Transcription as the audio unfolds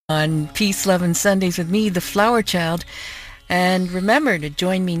on Peace, Love, and Sundays with me, the Flower Child. And remember to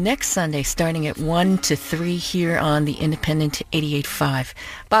join me next Sunday starting at 1 to 3 here on the Independent 88.5.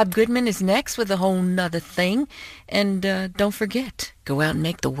 Bob Goodman is next with a whole nother thing. And don't forget, go out and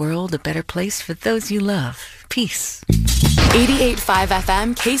make the world a better place for those you love. Peace. 88.5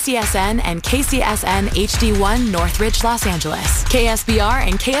 FM, KCSN, and KCSN HD1 Northridge, Los Angeles. KSBR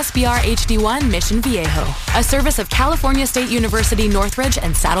and KSBR HD1 Mission Viejo. A service of California State University Northridge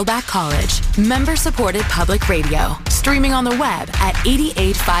and Saddleback College. Member-supported public radio. Streaming on the web at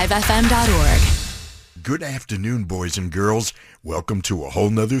 885fm.org. Good afternoon, boys and girls. Welcome to A Whole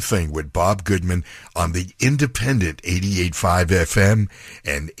Nother Thing with Bob Goodman on the independent 88.5 FM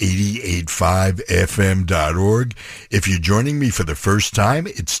and 88.5fm.org. If you're joining me for the first time,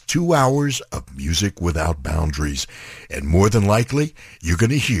 it's 2 hours of music without boundaries. And more than likely, you're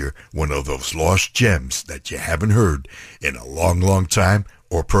going to hear one of those lost gems that you haven't heard in a long, long time,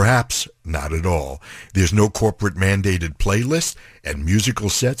 or perhaps not at all. There's no corporate mandated playlist, and musical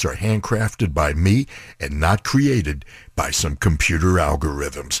sets are handcrafted by me and not created by some computer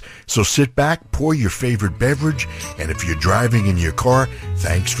algorithms. So sit back, pour your favorite beverage, and if you're driving in your car,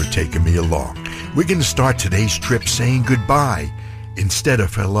 thanks for taking me along. We're going to start today's trip saying goodbye instead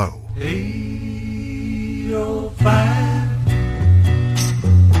of hello.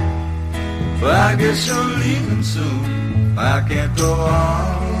 8:05. Well, I guess you're leaving soon. I can't go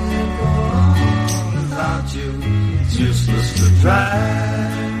on without you. It's useless to try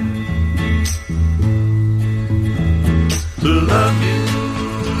to love you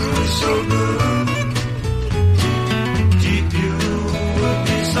so good. Keep you would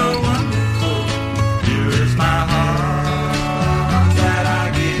be so wonderful. Here is my heart that I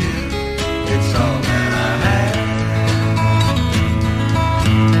give. It's all that I have.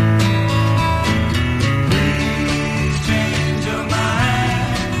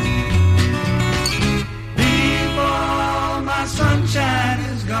 Sunshine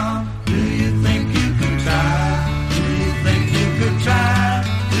is gone. Do you think you can try? Do you think you could try?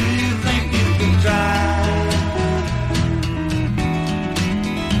 Do you think you can try?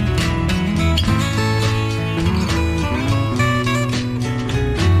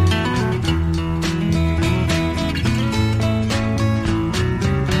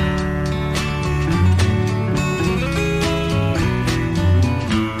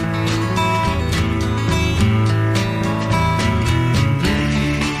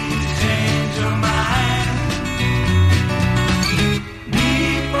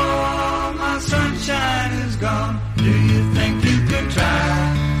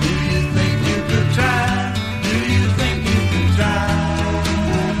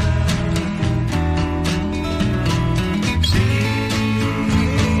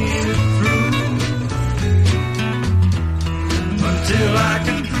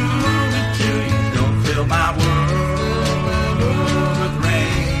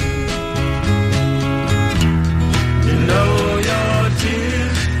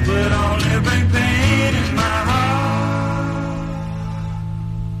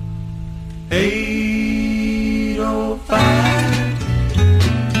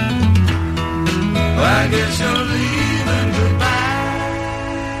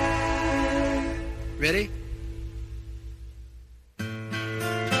 Ready?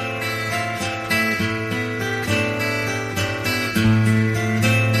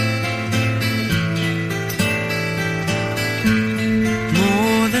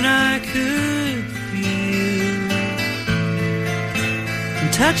 More than I could feel,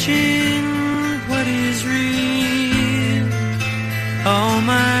 touching what is real. All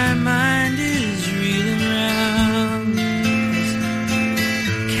my mind is reeling round.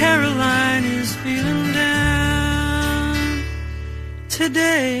 Caroline is feeling down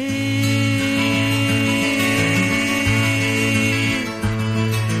today.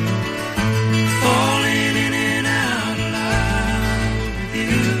 Falling in and out loud with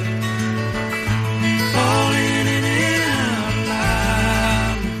you. Falling in and out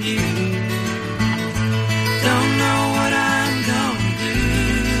loud with you. Don't know what I'm gonna do.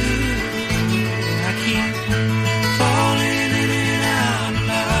 I keep falling in and out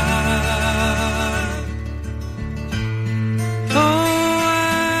loud. Oh,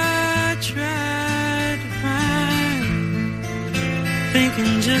 I tried to find,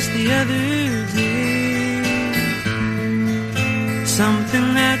 thinking just the other day,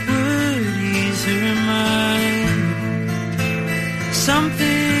 something that would ease her mind,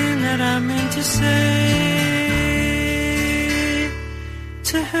 something that I meant to say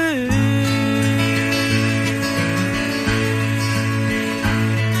to her.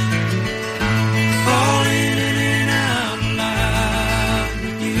 Falling in and out loud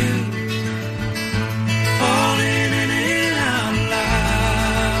with you.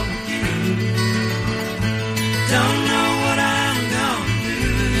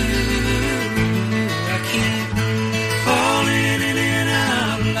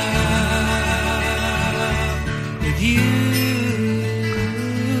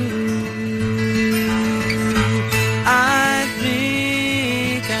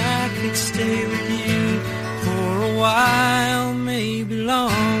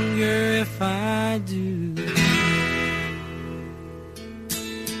 longer if I do.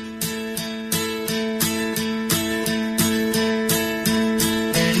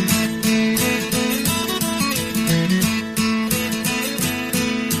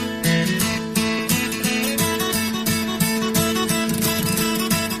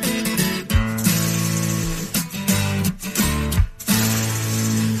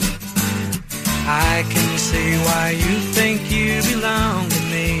 I can see why you think you belong to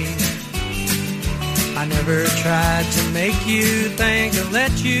me. I never tried to make you think or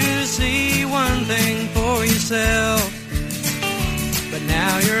let you see one thing for yourself. But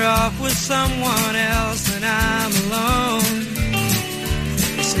now you're off with someone else and I'm alone.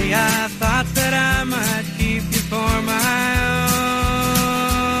 You see, I thought that I might keep you for my own.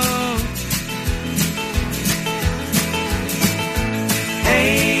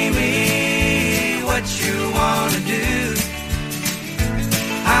 Amy, what you wanna do?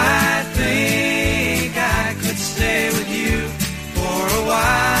 I think I could stay with you for a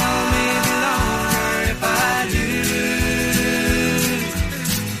while, maybe longer if I do.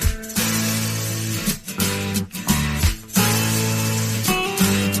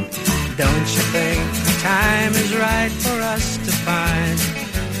 Don't you think the time is right for us to find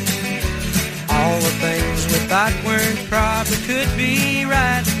all the things we thought weren't probably could be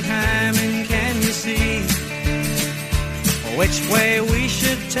right in time? And can you see which way we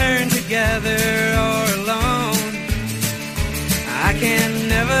should turn, together or alone? I can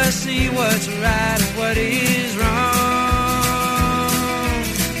never see what's right and what is wrong.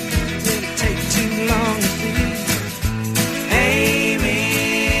 Did it take too long to see?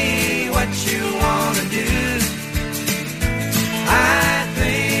 Amy, what you wanna do? I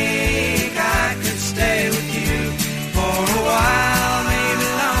think I could stay with you for a while, maybe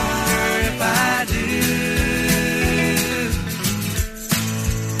longer if I do.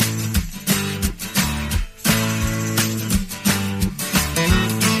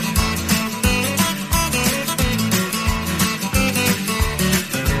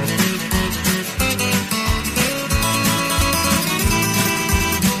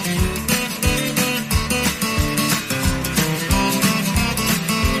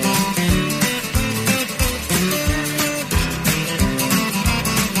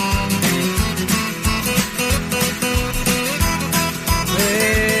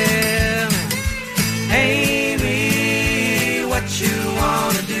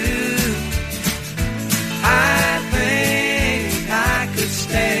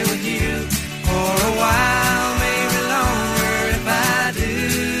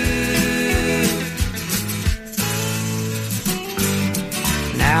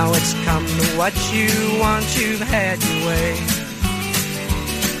 What you want, you've had your way,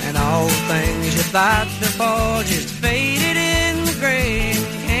 and all the things you thought before just faded in the gray.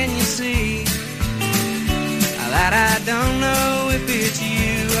 Can you see that I don't know if it's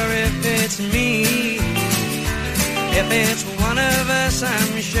you or if it's me? If it's one of us,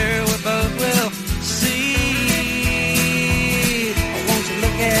 I'm sure we both will see. Won't you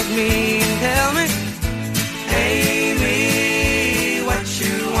look at me and tell me, Amy, what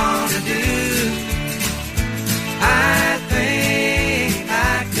you want to do? I think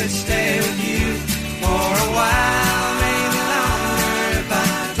I could stay with you for a while, maybe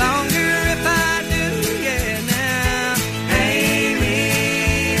longer if I do, yeah. Now, Amy,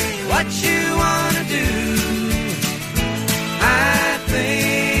 what you wanna do? I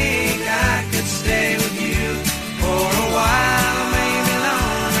think I could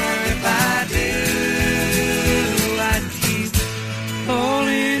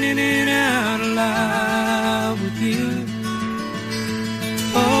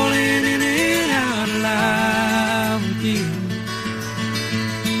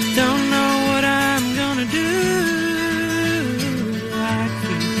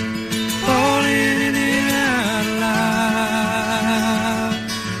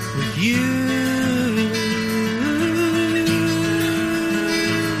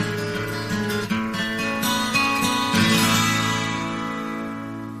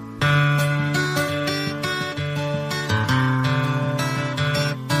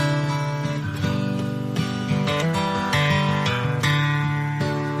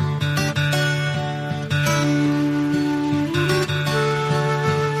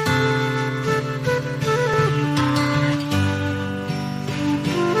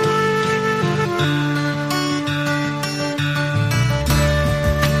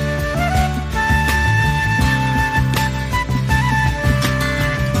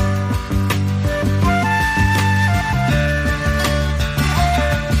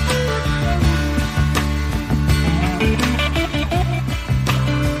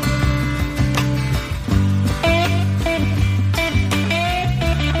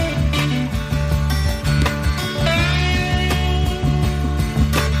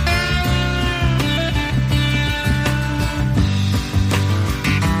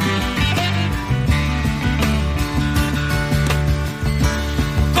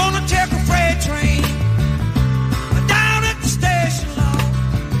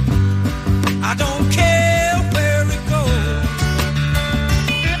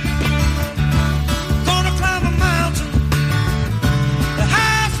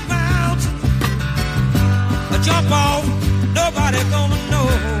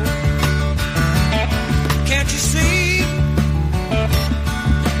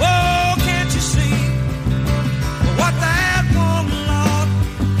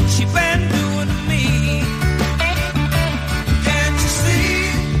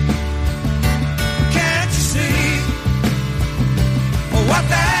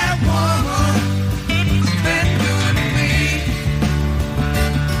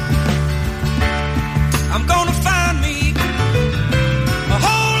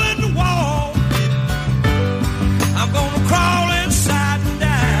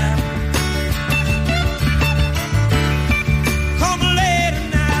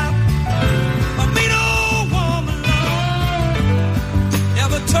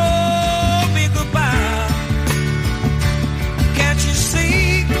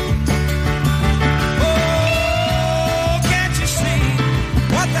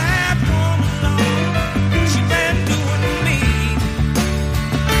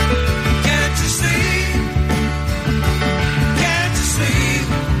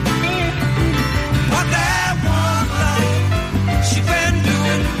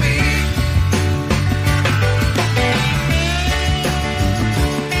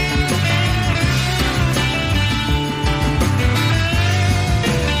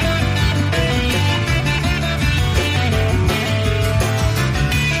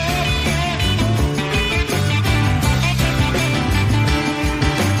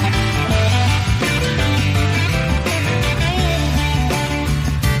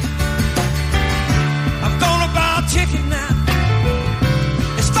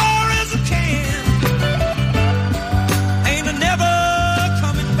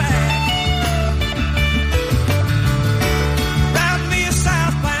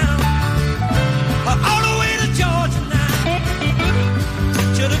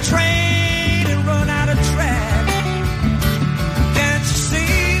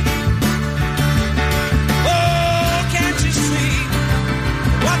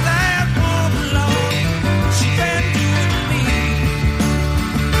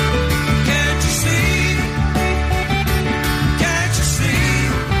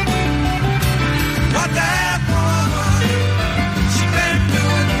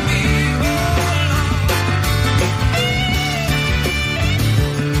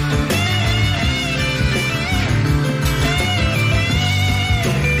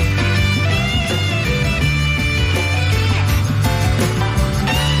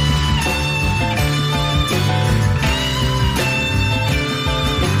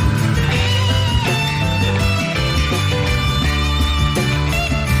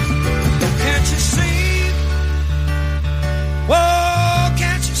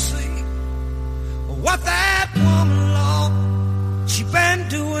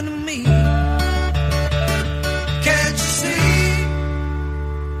doing to me. Can't you see?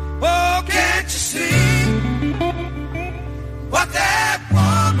 Oh, can't you see what that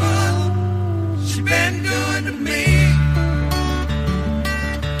woman, she been doing to me?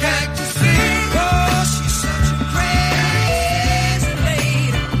 Can't you see? Oh, she's such a crazy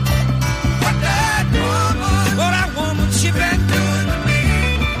lady. What that woman, she been doing to me.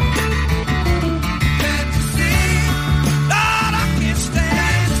 Can't you see? Lord, I can't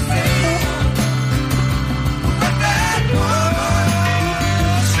stand to see what that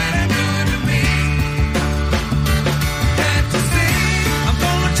woman, she been doing to me. Can't you see? I'm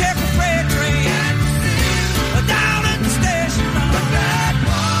gonna take a freight train down at the station. What that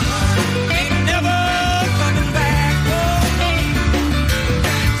woman ain't never coming back. Oh, no.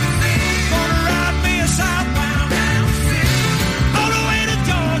 Can't you see? Gonna ride me a southbound down all the way to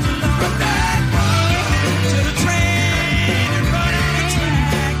Georgia. What that woman to the train and running the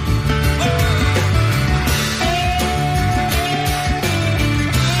track.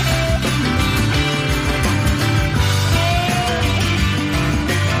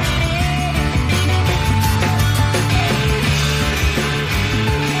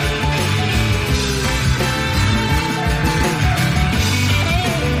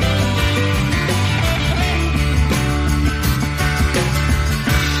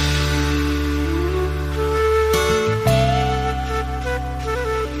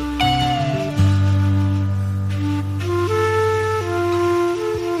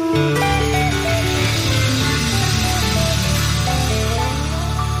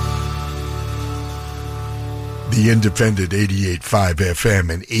 The independent 88.5 FM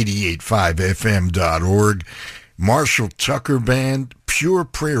and 88.5fm.org, Marshall Tucker Band, Pure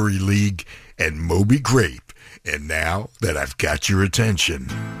Prairie League, and Moby Grape. And now that I've got your attention.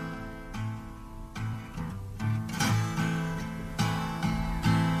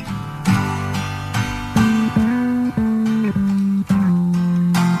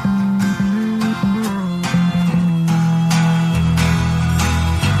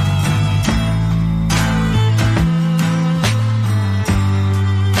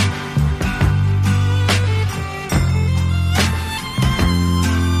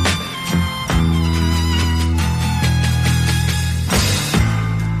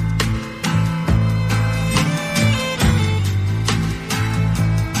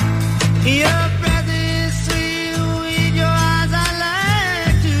 Your breath is sweet, with your eyes I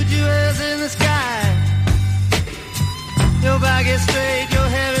like two jewels in the sky. Your back is straight, your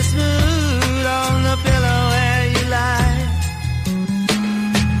hair is smooth on the pillow where you lie.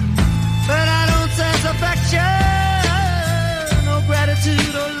 But I don't sense affection, no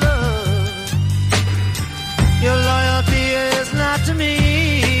gratitude or love. Your loyalty is not to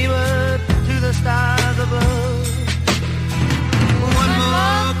me, but to the stars above. One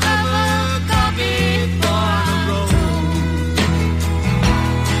more cup of coffee for the road.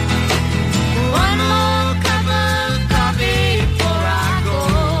 One more cup of coffee before I go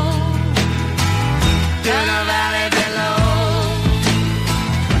to the valley below.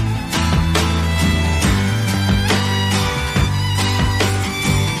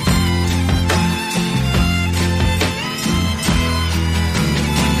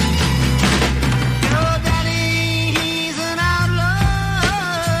 Your daddy, he's an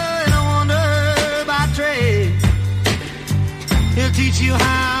outlaw and a wonder by trade. He'll teach you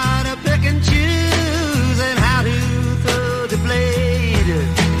how to pick and choose and how to throw the blade.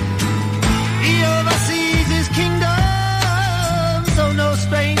 He oversees his kingdom, so no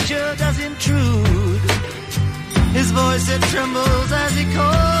stranger does intrude. His voice it trembles as he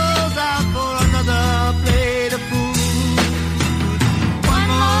calls out for another plate of food. One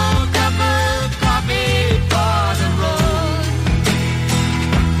more cup of coffee for the road.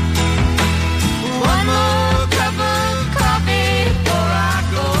 One more cup of coffee before I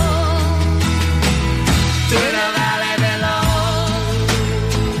go to the valley below.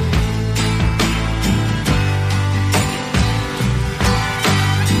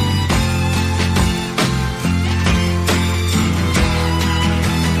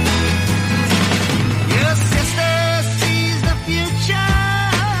 Your sister sees the future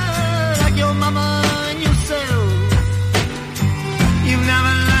like your mama and yourself. You've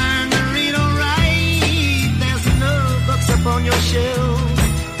never learned to read or write. There's no books upon your shelf.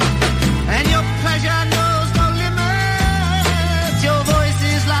 And your pleasure knows no limits. Your voice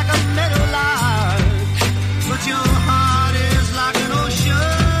is like a meadowlark, but your heart is like an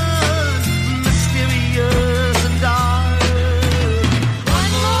ocean, mysterious and dark.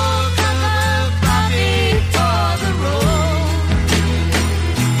 One more cup of coffee for the road.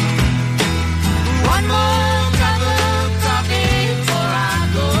 One more cup of coffee before I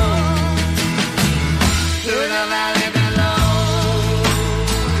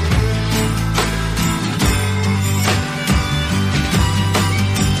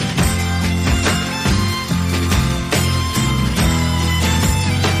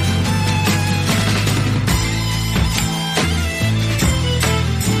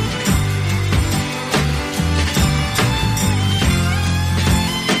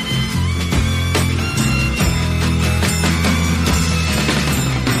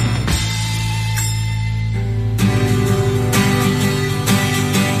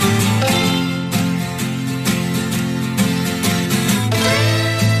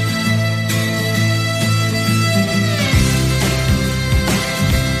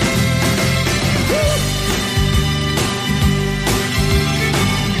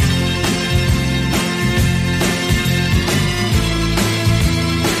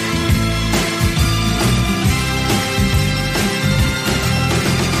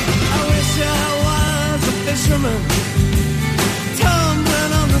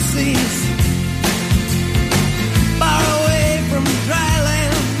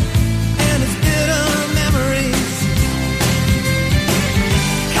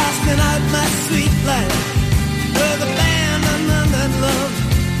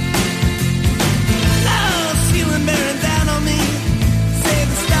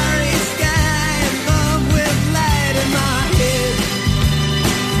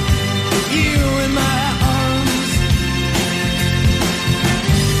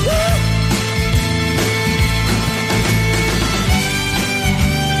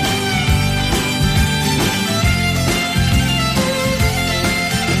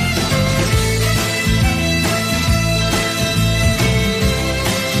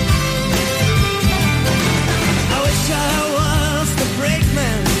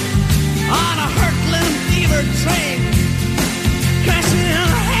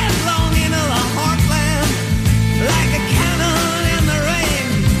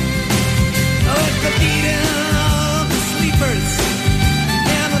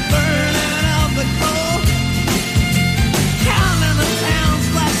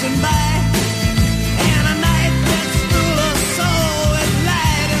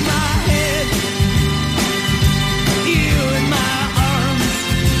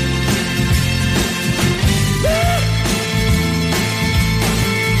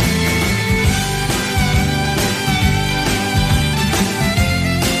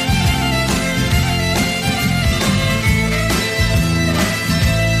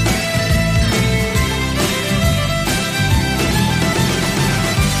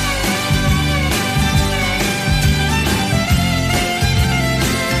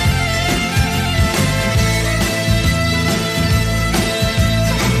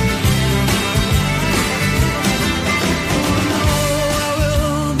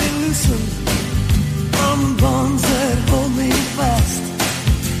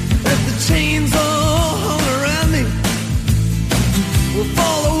will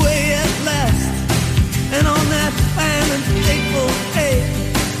fall away at last. And on that fine and fateful day,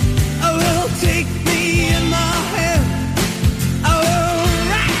 I will take me in my hand. I will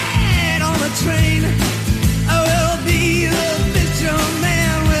ride on a train. I will be the picture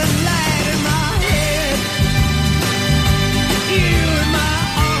man with light in my head. You in my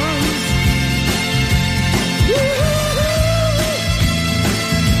arms. Woo-hoo-hoo.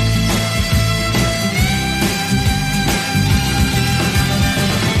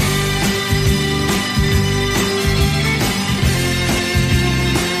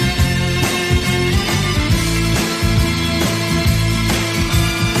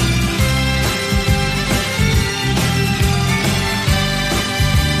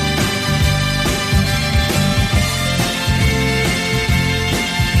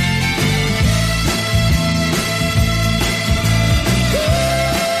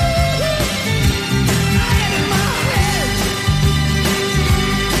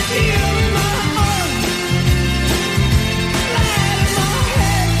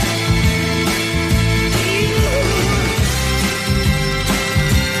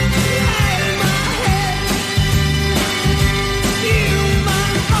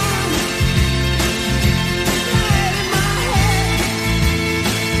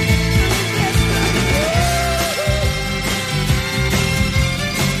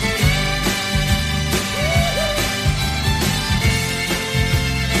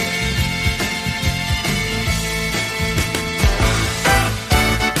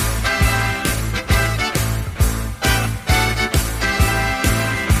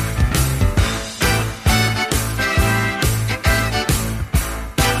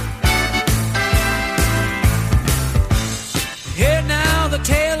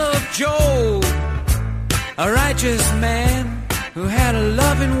 A righteous man who had a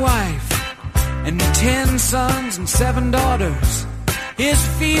loving wife and 10 sons and 7 daughters. His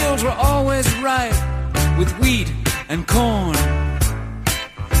fields were always ripe with wheat and corn.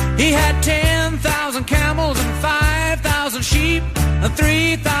 He had 10,000 camels and 5,000 sheep and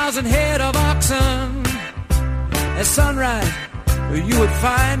 3,000 head of oxen. At sunrise, you would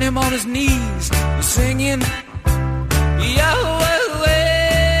find him on his knees singing Yahweh.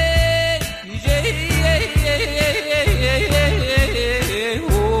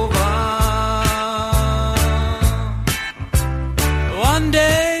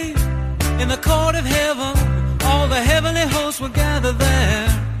 Court of heaven, all the heavenly hosts will gather there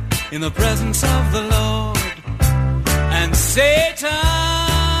in the presence of the Lord. And Satan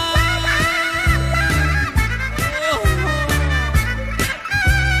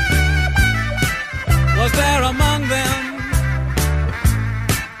was there among them.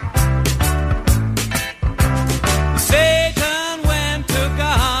 Satan went to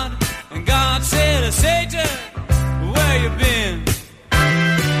God, and God said, Satan, where you been?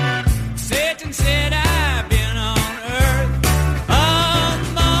 Satan said, I've been on earth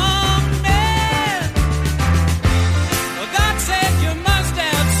among men. Well, God said, you must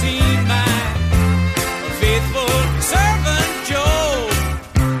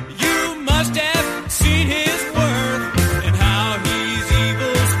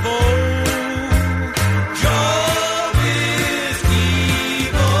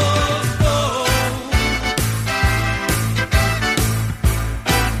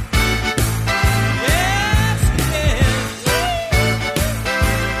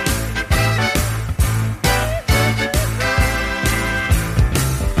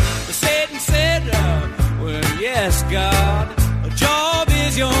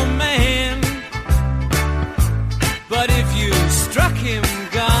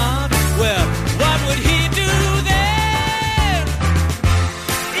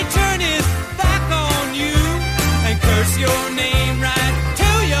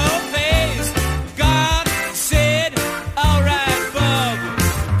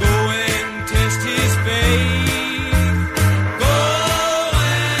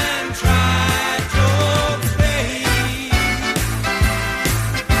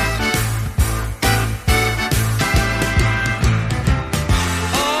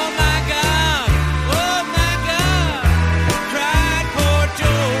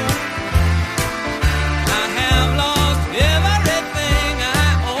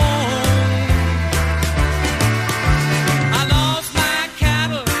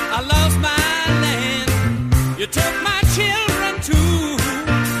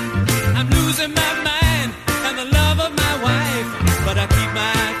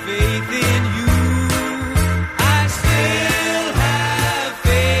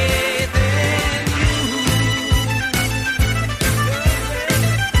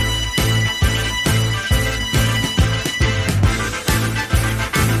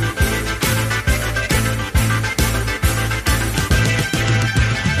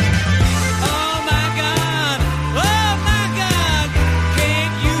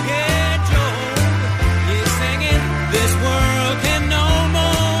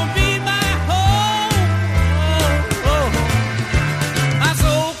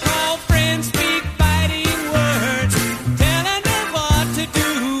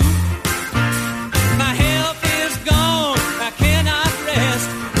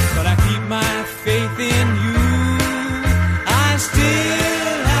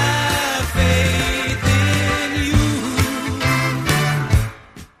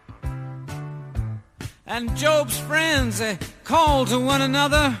call to one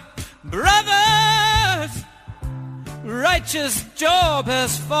another, brothers, righteous Job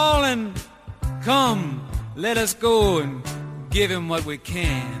has fallen. Come, let us go and give him what we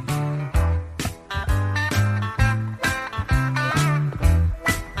can.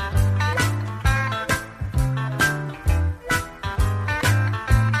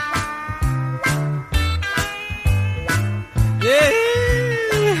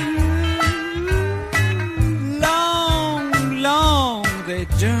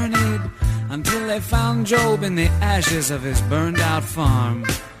 They found Job in the ashes of his burned-out farm.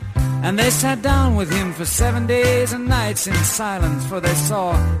 And they sat down with him for 7 days and nights in silence, for they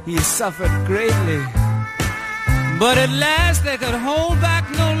saw he suffered greatly. But at last they could hold back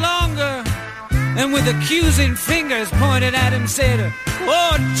no longer, and with accusing fingers pointed at him said,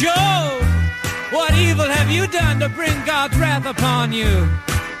 "Oh, Job, what evil have you done to bring God's wrath upon you?"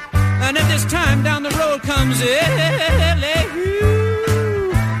 And at this time down the road comes Elihu,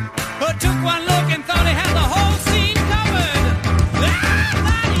 who took one look and thought he had the whole scene covered.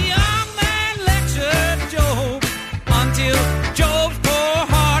 That young man lectured Job until Job's poor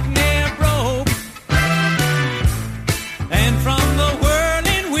heart near broke. And from the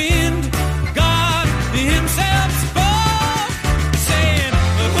whirling wind, God himself spoke, saying,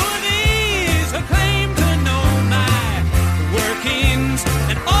 "Who are these who claim to know my workings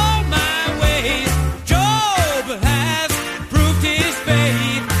and all my ways? Job has proved his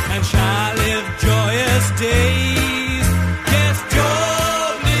faith and shall live joyous days." Yes,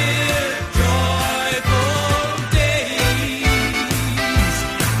 Job lived joyful days.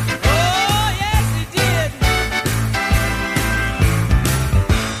 Oh, yes, he did.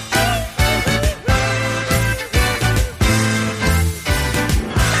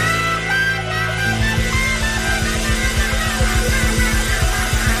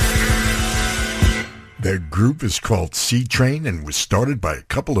 Their group is called Seatrain and was started by a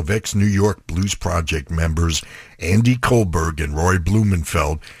couple of ex-New York Blues Project members, Andy Kohlberg and Roy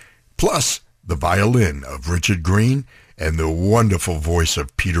Blumenfeld, plus the violin of Richard Green and the wonderful voice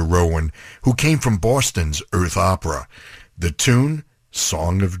of Peter Rowan, who came from Boston's Earth Opera. The tune,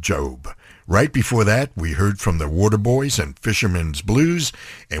 Song of Job. Right before that, we heard from the Waterboys and Fisherman's Blues,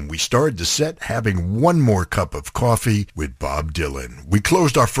 and we started the set having one more cup of coffee with Bob Dylan. We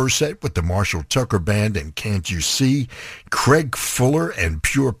closed our first set with the Marshall Tucker Band and Can't You See? Craig Fuller and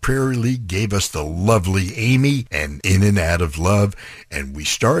Pure Prairie League gave us the lovely Amy and In and Out of Love, and we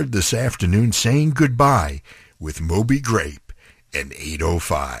started this afternoon saying goodbye with Moby Grape and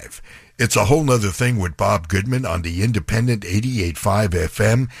 805. It's a whole nother thing with Bob Goodman on the independent 88.5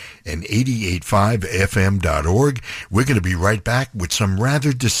 FM and 88.5fm.org. We're going to be right back with some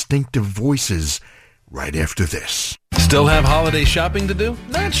rather distinctive voices right after this. Still have holiday shopping to do?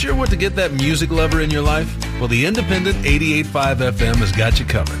 Not sure what to get that music lover in your life? Well, the independent 88.5 FM has got you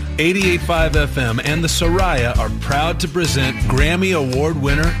covered. 88.5 FM and the Soraya are proud to present Grammy Award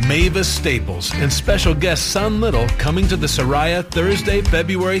winner Mavis Staples and special guest Son Little coming to the Soraya Thursday,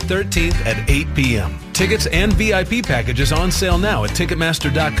 February 13th at 8 p.m. Tickets and VIP packages on sale now at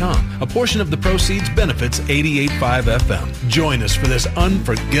Ticketmaster.com. A portion of the proceeds benefits 88.5 FM. Join us for this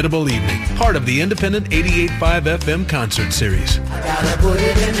unforgettable evening, part of the independent 88.5 FM concert series. I gotta put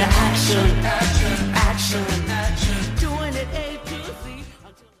it into action, action, doing it A to Z.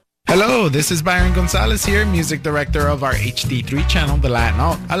 Hello, this is Byron Gonzalez here, music director of our HD3 channel, The Latin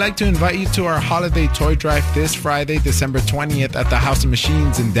Alt. I'd like to invite you to our holiday toy drive this Friday, December 20th at the House of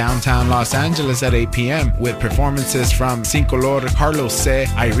Machines in downtown Los Angeles at 8 p.m. with performances from Sin Color, Carlos C.,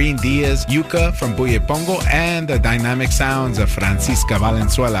 Irene Diaz, Yuka from Buye Pongo, and the dynamic sounds of Francisca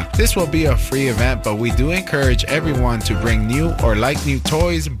Valenzuela. This will be a free event, but we do encourage everyone to bring new or like new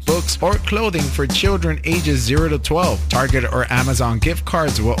toys, books, or clothing for children ages 0 to 12. Target or Amazon gift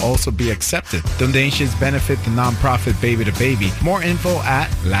cards will also be accepted. Donations benefit the nonprofit Baby to Baby. More info at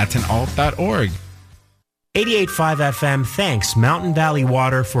latinalt.org. 88.5 FM thanks Mountain Valley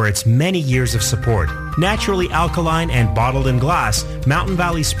Water for its many years of support. Naturally alkaline and bottled in glass, Mountain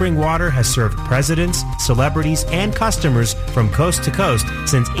Valley Spring Water has served presidents, celebrities, and customers from coast to coast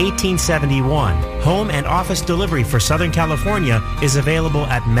since 1871. Home and office delivery for Southern California is available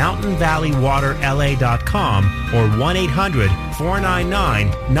at mountainvalleywaterla.com or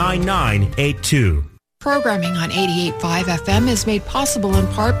 1-800-499-9982. Programming on 88.5 FM is made possible in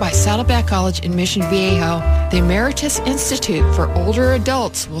part by Saddleback College in Mission Viejo. The Emeritus Institute for Older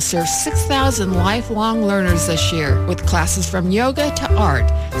Adults will serve 6,000 lifelong learners this year with classes from yoga to art.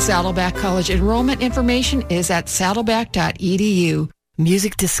 Saddleback College enrollment information is at saddleback.edu.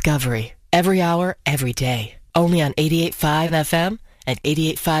 Music discovery. Every hour, every day. Only on 88.5 FM and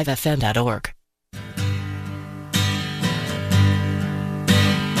 88.5fm.org.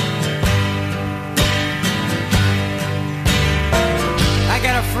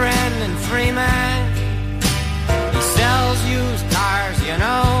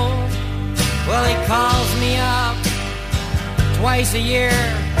 twice a year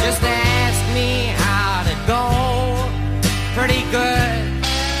just to ask me how'd it go. Pretty good,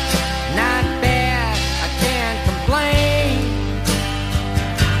 not bad, I can't complain.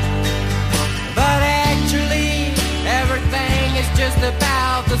 But actually, everything is just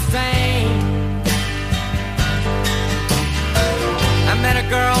about the same. I met a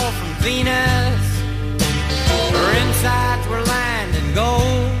girl from Venus, her insides were lined in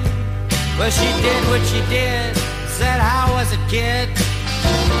gold. Well, she did what she did, said, how was it, kid?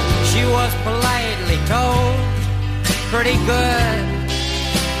 She was politely told, pretty good,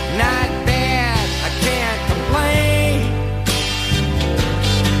 not bad, I can't complain.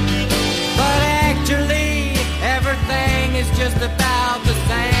 But actually, everything is just about the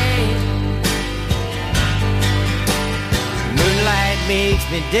same. Moonlight makes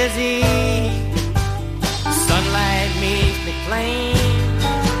me dizzy, sunlight makes me plain.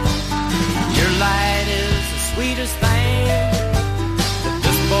 Your light is the sweetest thing that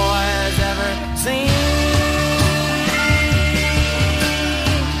this boy has ever seen.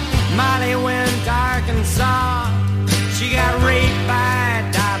 Molly went to Arkansas, she got raped by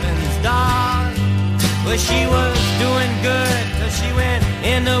Dobbin's dog. Well, she was doing good till she went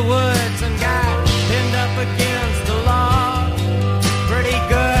in the woods and got pinned up against the log. Pretty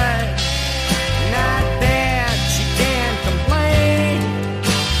good, not bad, she can't complain.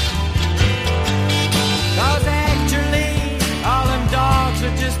 'Cause actually, all them dogs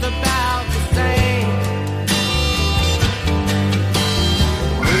are just about the same.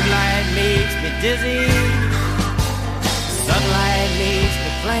 Moonlight makes me dizzy, sunlight makes me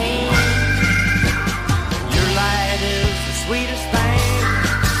plain. Your light is the sweetest thing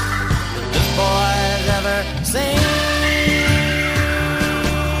that this boy's ever seen.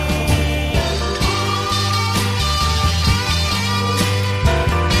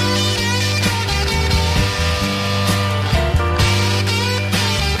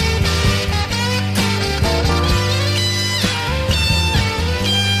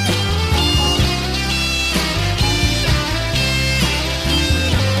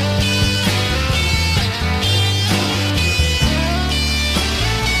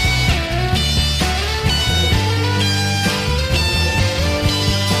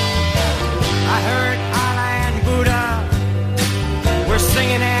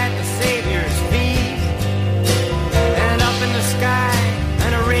 Singing at the Savior's feet, and up in the sky,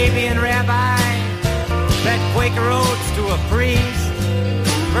 an Arabian rabbi fed Quaker oats to a priest.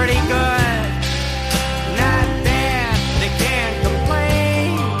 Pretty good, not bad, they can't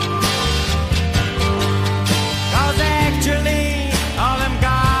complain. 'Cause actually, all them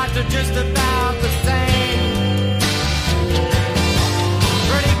gods are just about the same.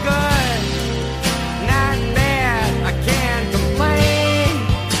 Pretty good, not bad, I can't complain.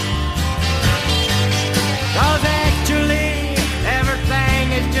 'Cause actually, everything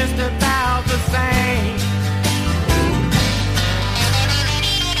is just about the same.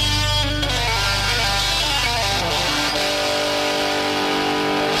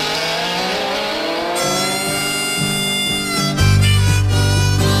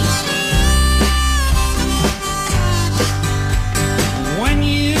 When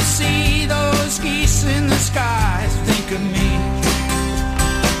you see those geese in the skies, think of me.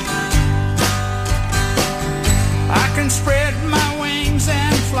 I can spread my wings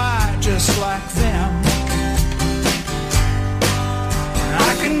and fly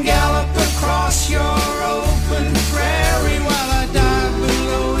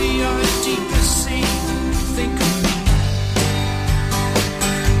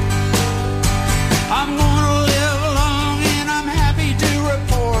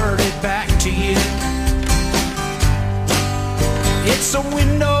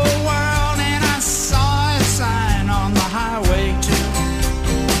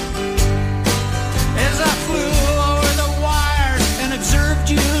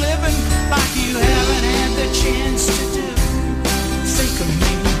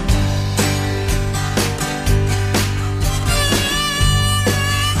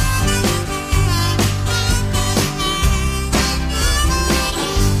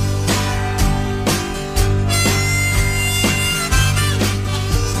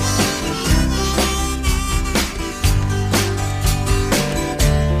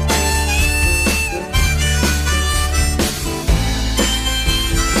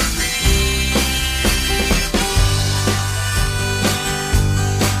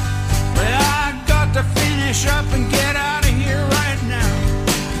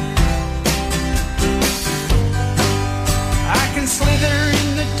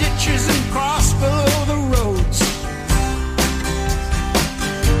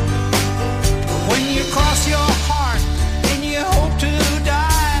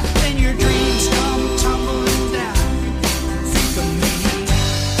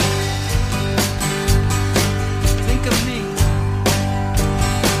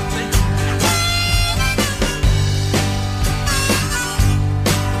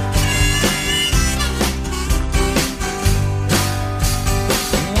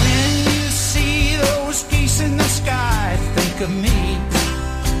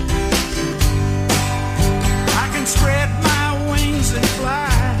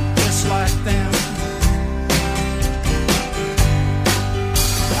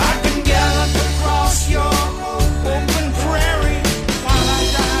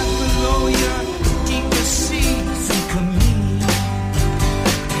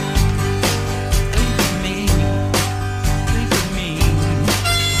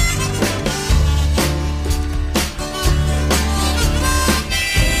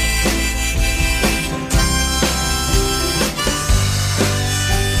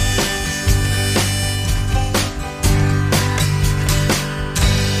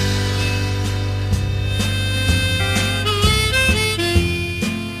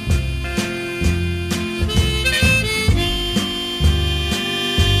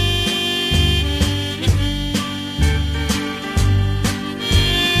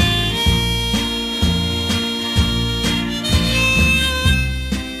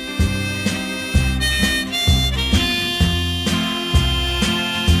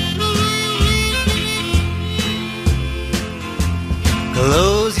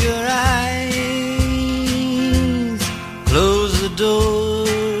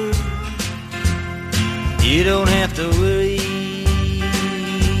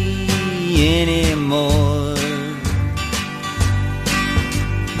anymore.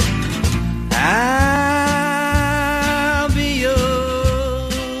 I'll be your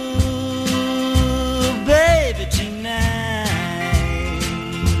baby tonight.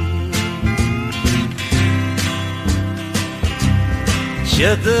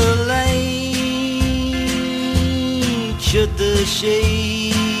 Shut the light, shut the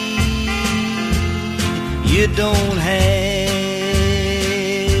shade. You don't have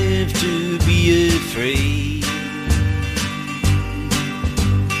to be afraid.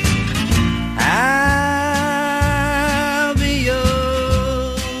 I'll be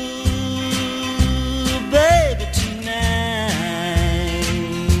your baby tonight.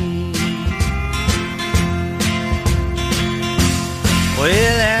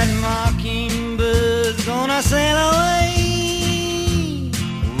 Well, that mockingbird's gonna sail away.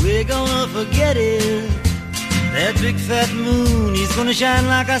 We're gonna forget it. That big fat moon, he's gonna shine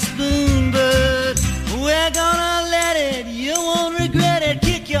like a spoon, but we're gonna let it. You won't regret it.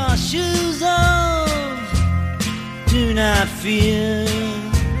 Kick your shoes off. Do not fear.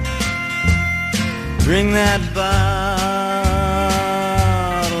 Bring that bottle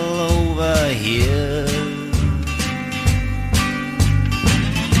over here.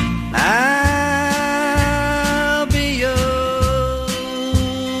 I'll be your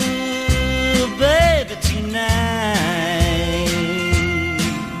baby tonight.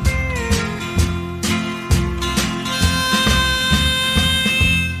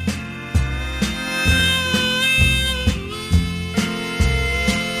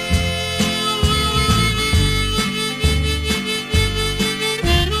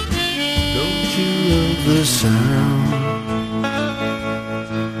 Don't you love the sound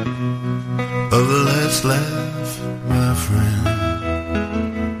of the last laugh, my friend?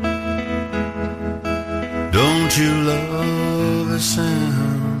 Don't you love the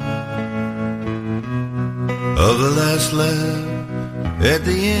sound of the last laugh at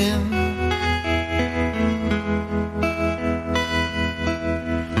the end?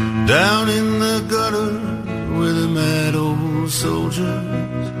 Down in the gutter with the mad old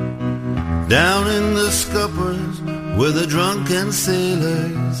soldiers, down in the scuppers with the drunken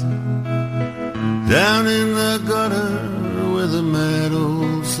sailors, down in the gutter with the mad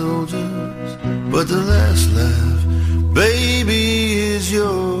old soldiers. But the last laugh, baby, is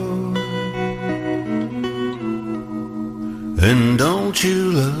yours. And don't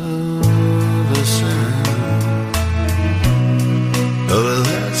you love the sound of the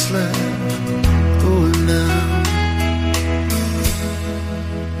last laugh going down?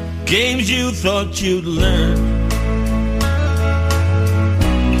 Games you thought you'd learn,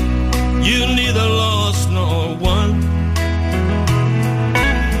 you neither lost nor won.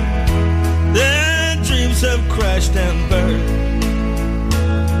 Their dreams have crashed and burned.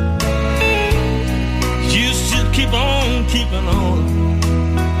 You should keep on keeping on.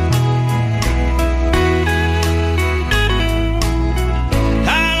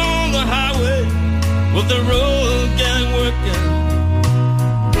 Out on the highway with the road gang working,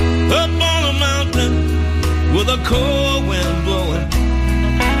 up on a mountain with a cold wind blowing.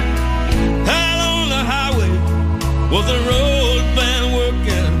 Out on the highway with the road band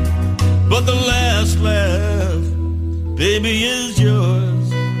working, but the last laugh, baby, is yours.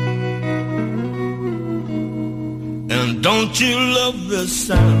 And don't you love the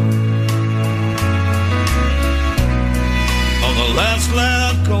sound of the last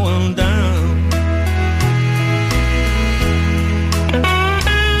laugh going down?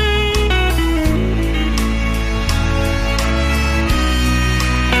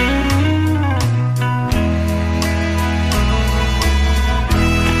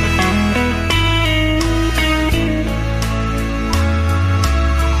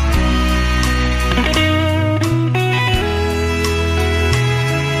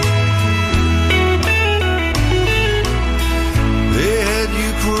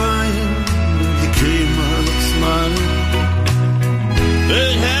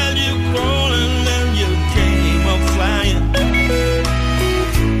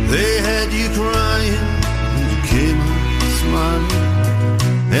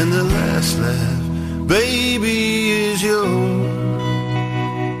 And the last laugh, baby, is yours.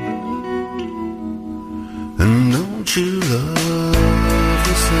 And don't you love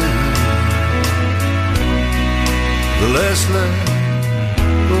the sound, the last laugh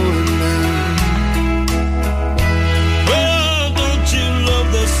going down? Well, don't you love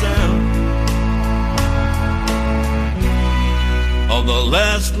the sound of the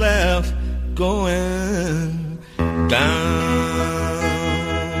last laugh going down?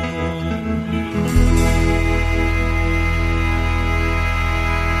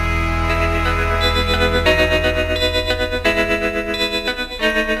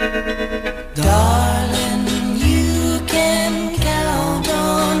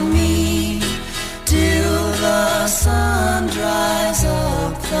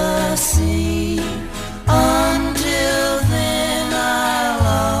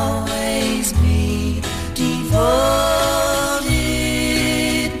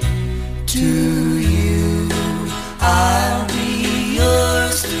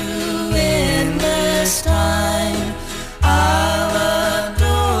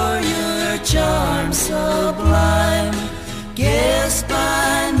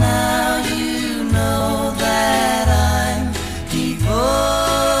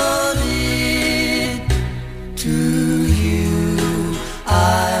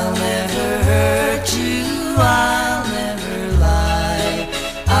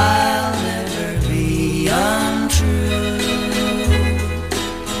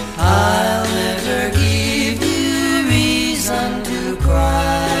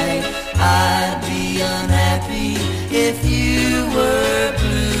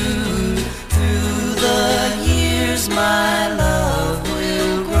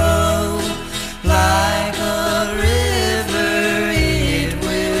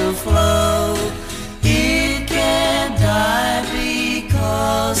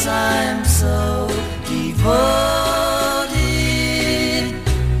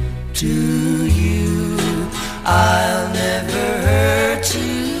 I'll never hurt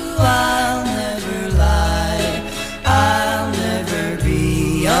you, I'll never lie, I'll never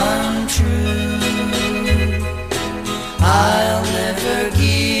be untrue. I'll never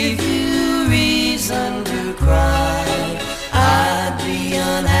give you reason to cry. I'd be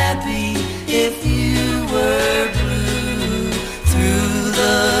unhappy if you were blue. Through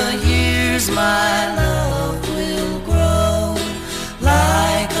the years my love will grow.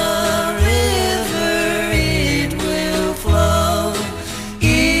 Like a river it will flow.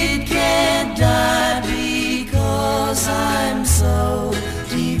 It can't die because I'm so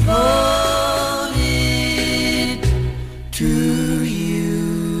devoted to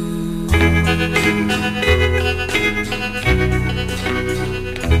you.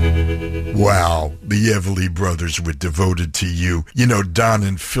 Wow, the Everly Brothers were devoted to you. You know, Don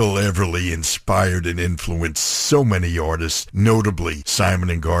and Phil Everly inspired and influenced so many artists, notably Simon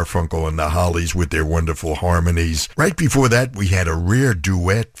and Garfunkel and the Hollies with their wonderful harmonies. Right before that, we had a rare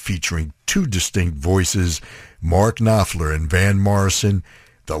duet featuring two distinct voices, Mark Knopfler and Van Morrison,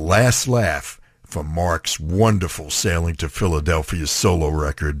 The Last Laugh from Mark's wonderful Sailing to Philadelphia solo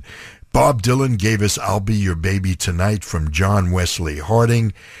record. Bob Dylan gave us I'll Be Your Baby Tonight from John Wesley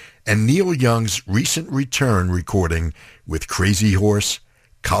Harding, and Neil Young's recent return recording with Crazy Horse,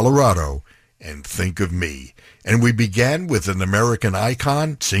 Colorado, and Think of Me. And we began with an American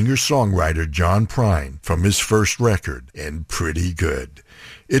icon, singer-songwriter John Prine, from his first record, and Pretty Good.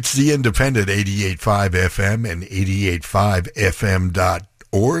 It's the independent 88.5 FM and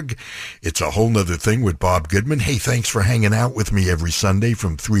 88.5fm.org. It's a whole nother thing with Bob Goodman. Hey, thanks for hanging out with me every Sunday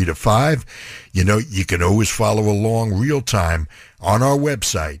from 3 to 5. You know, you can always follow along real time on our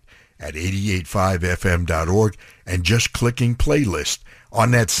website at 88.5fm.org and just clicking playlist.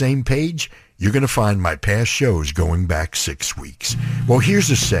 On that same page, you're going to find my past shows going back 6 weeks. Well, here's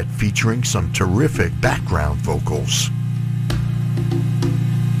a set featuring some terrific background vocals.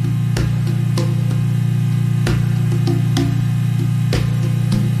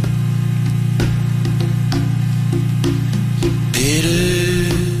 Bitter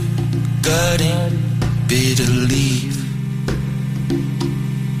garden, bitter leaf,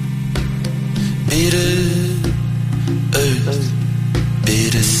 bitter earth,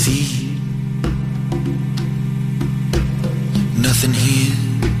 bitter sea. Nothing here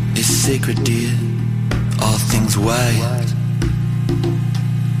is sacred, dear, all things wild.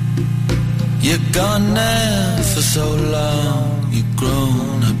 You're gone now for so long, you've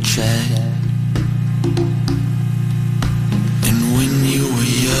grown up, child. When you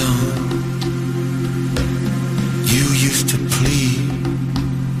were young, you used to plead.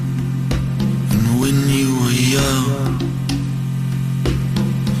 And when you were young,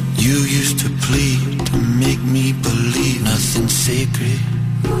 you used to plead to make me believe nothing's sacred,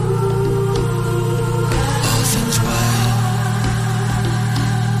 all things wild.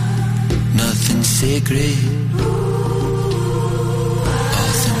 Nothing's sacred,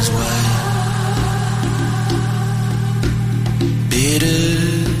 all things wild. Bitter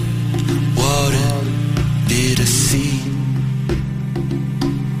water, bitter sea,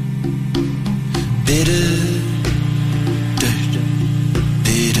 bitter dirt,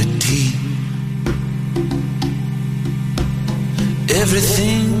 bitter tea.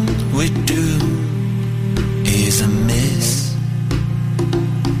 Everything we do is a mess,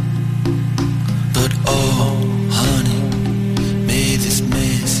 but oh, honey, may this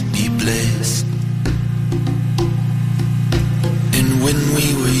mess be blessed. When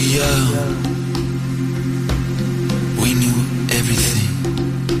we were young, we knew everything.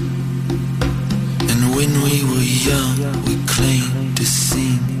 And when we were young, we claimed to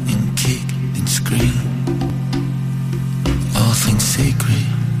sing and kick and scream. All things sacred,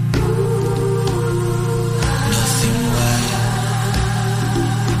 nothing wild.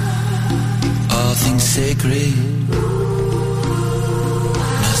 All things sacred,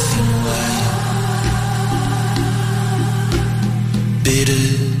 nothing wild. Bitter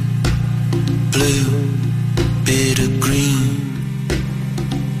blue, bitter green,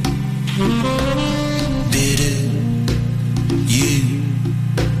 bitter you,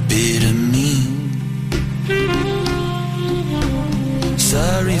 bitter me.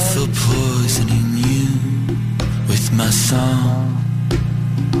 Sorry for poisoning you with my song.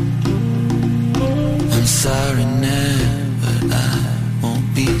 I'm sorry now, but I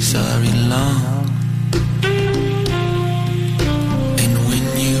won't be sorry long.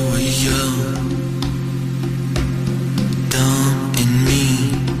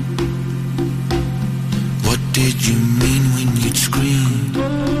 Did you mean when you'd scream?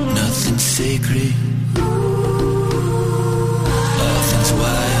 Nothing sacred, all things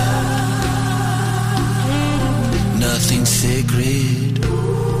wild.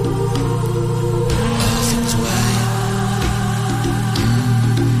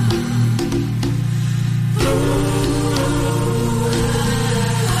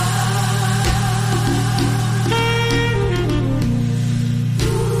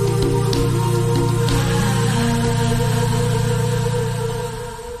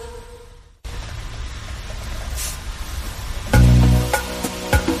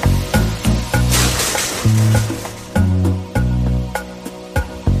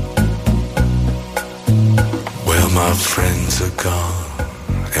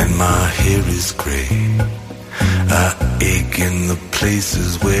 gray. I ache in the places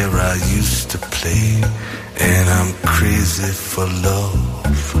where I used to play, and I'm crazy for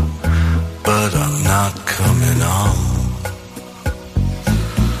love, but I'm not coming on.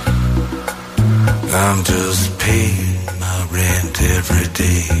 I'm just paying my rent every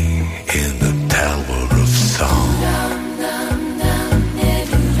day in the Tower of Song.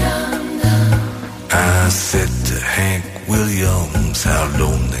 I said to Hank Williams, how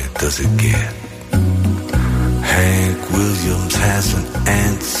lonely does it get? Hank Williams hasn't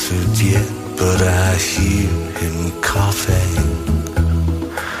answered yet, but I hear him coughing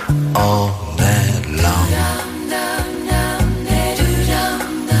all night long.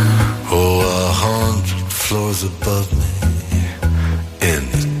 Oh, 100 floors above me in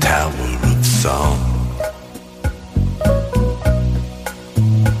the Tower of Song.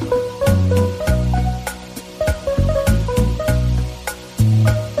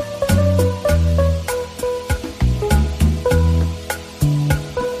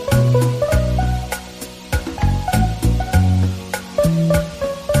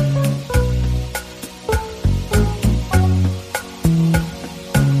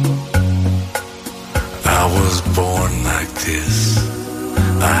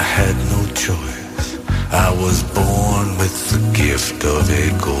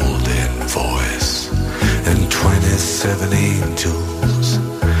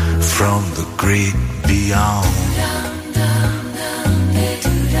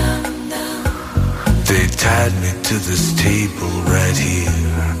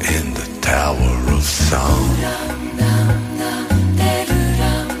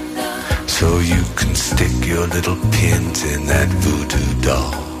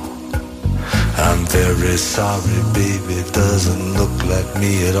 Sorry, baby, doesn't look like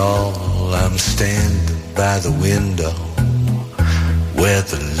me at all. I'm standing by the window where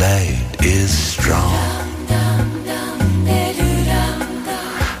the light is strong.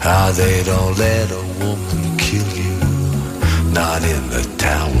 Ah, they don't let a woman kill you, not in the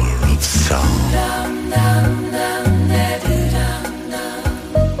Tower of Song.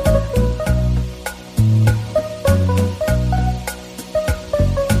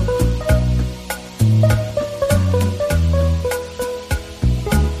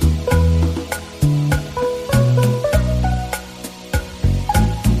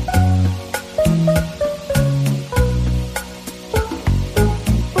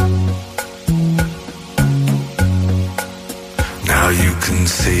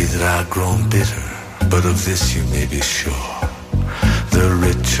 Grown bitter, but of this you may be sure. The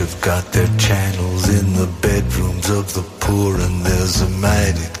rich have got their channels in the bedrooms of the poor, and there's a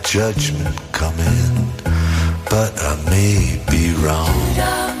mighty judgment coming, but I may be wrong.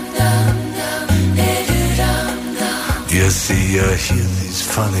 You see, you hear these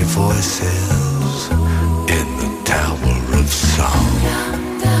funny voices in the Tower of Song.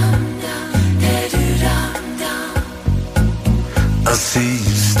 I see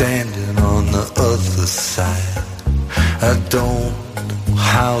you standing on the other side. I don't know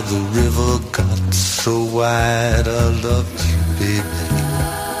how the river got so wide. I loved you, baby,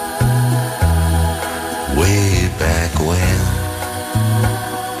 way back when.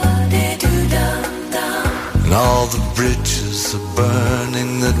 And all the bridges are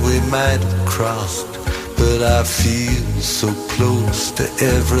burning that we might have crossed, but I feel so close to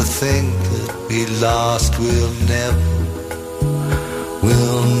everything that we lost. We'll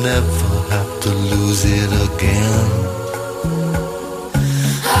never have to lose it again.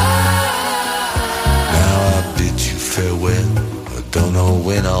 Now I bid you farewell. I don't know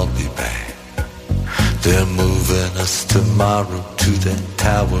when I'll be back. They're moving us tomorrow to that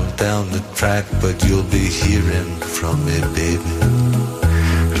tower down the track, but you'll be hearing from me, baby,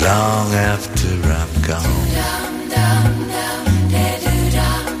 long after I'm gone.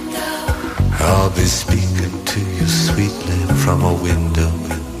 I'll be speaking to you sweetly from a window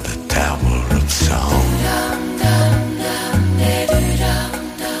in the Tower of Song.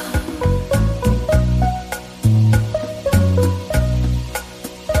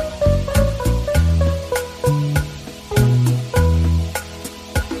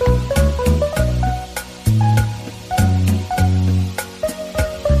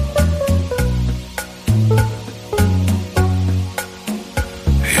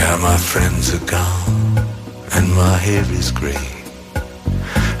 My friends are gone and my hair is grey.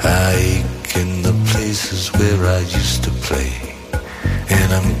 I ache in the places where I used to play,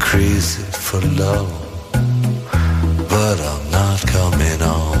 and I'm crazy for love, but I'm not coming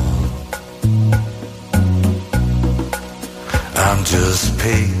on. I'm just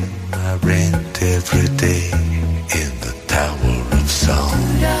paying my rent every day in the Tower of Song.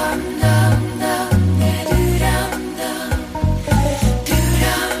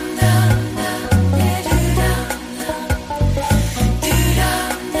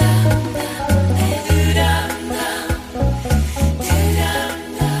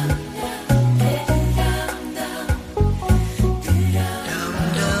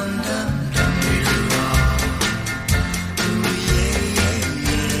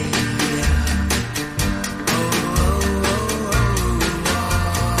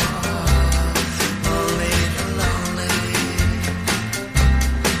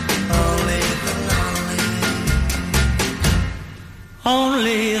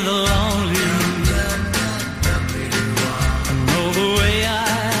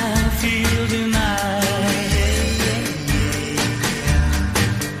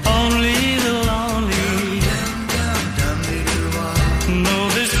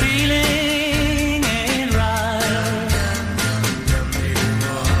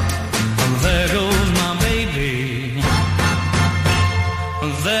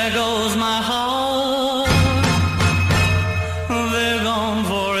 There goes my heart, they're gone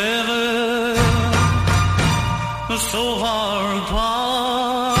forever, so far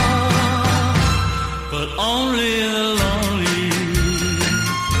apart, but only the lonely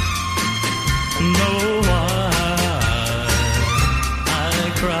know why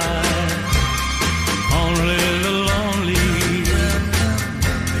I cry. Only the lonely.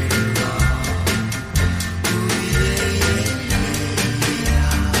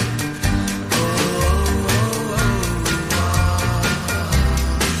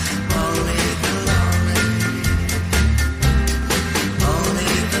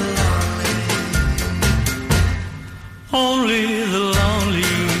 Only the lonely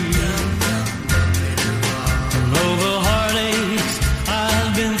know the heartaches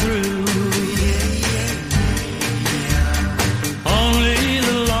I've been through. Only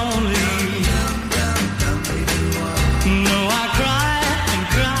the lonely know I cry and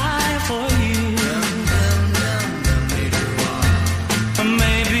cry for you.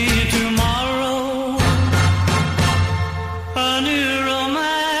 Maybe tomorrow a new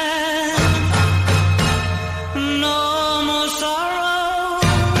romance. No more sorrow,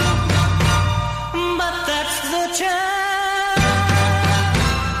 but that's the chance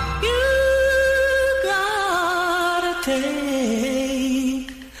you gotta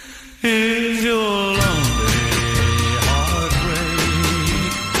take. Is your lonely heartbreak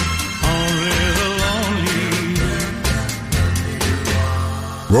only the lonely?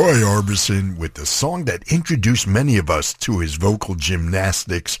 Roy Orbison with the song that introduced many of us to his vocal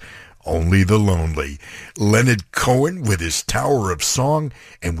gymnastics, Only the Lonely. Leonard Cohen with his Tower of Song,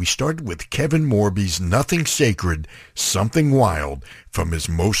 and we started with Kevin Morby's Nothing Sacred, Something Wild, from his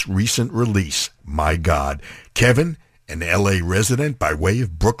most recent release, My God. Kevin, an L.A. resident by way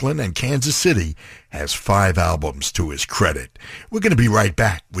of Brooklyn and Kansas City, has 5 albums to his credit. We're going to be right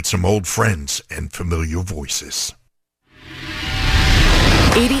back with some old friends and familiar voices.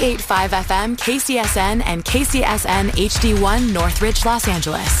 88.5 FM, KCSN, and KCSN HD1 Northridge, Los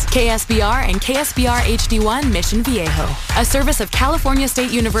Angeles. KSBR and KSBR HD1 Mission Viejo. A service of California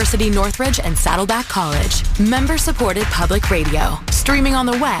State University Northridge and Saddleback College. Member-supported public radio. Streaming on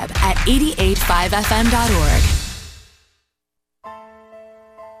the web at 885fm.org.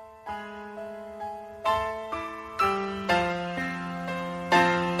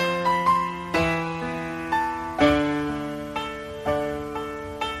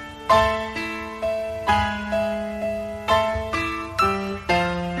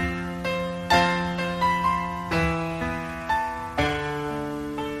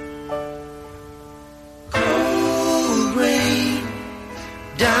 Cold rain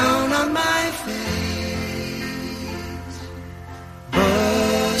down on my face.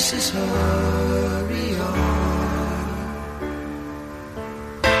 Buses hurry on.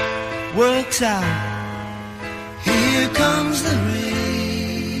 Works out. Here comes the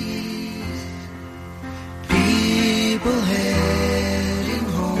rain. People heading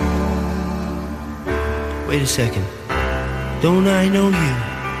home. Wait a second. Don't I know you?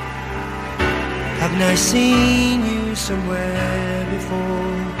 Haven't I seen you somewhere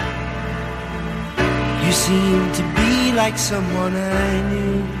before? You seem to be like someone I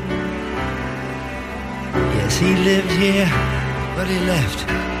knew. Yes, he lived here, but he left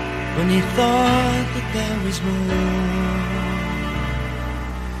when he thought that there was more.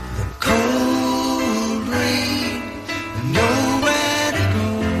 The cold rain and nowhere to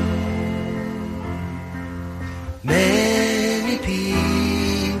go. Many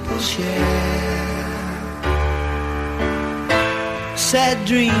people share sad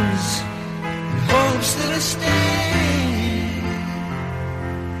dreams and hopes that are staying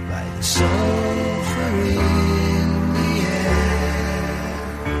by the sulfur in the air.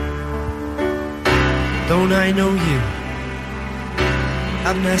 Don't I know you?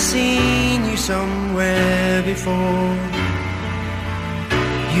 Haven't I seen you somewhere before?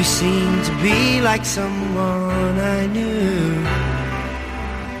 You seem to be like someone I knew.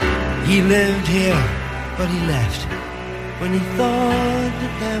 He lived here, but he left when he thought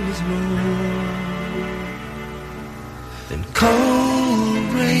that there was more. Then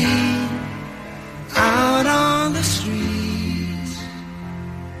cold rain out on the streets.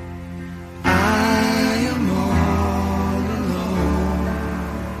 I am all alone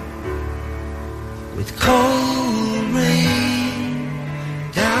with cold rain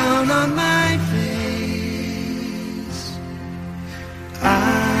down on my face. I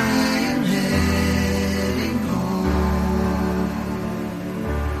am heading home.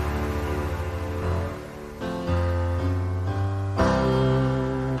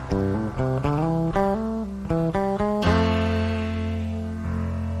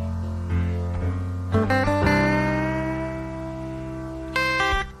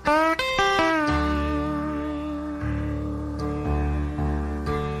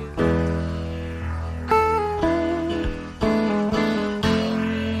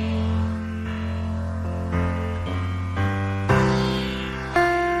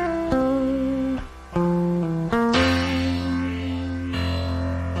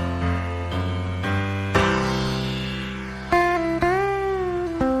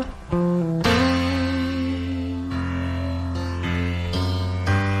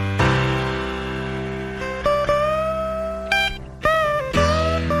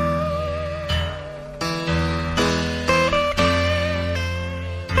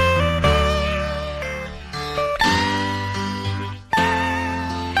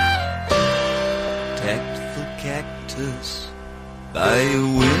 by your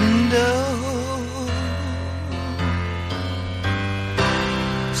window,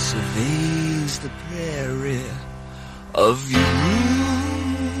 surveys the prairie of your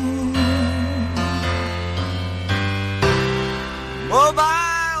room.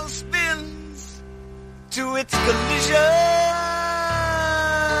 Mobile spins to its collision.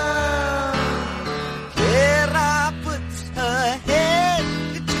 Clara puts her head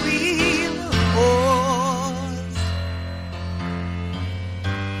between the oars.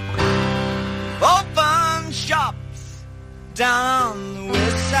 Open shops down the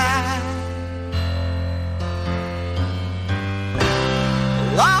west side.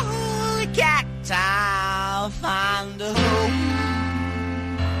 All the cacti find a home.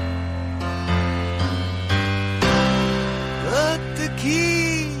 But the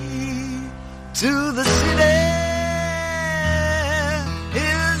key to the city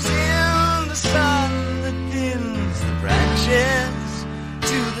is in the sun that pins the branches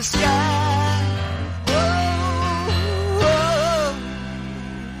to the sky.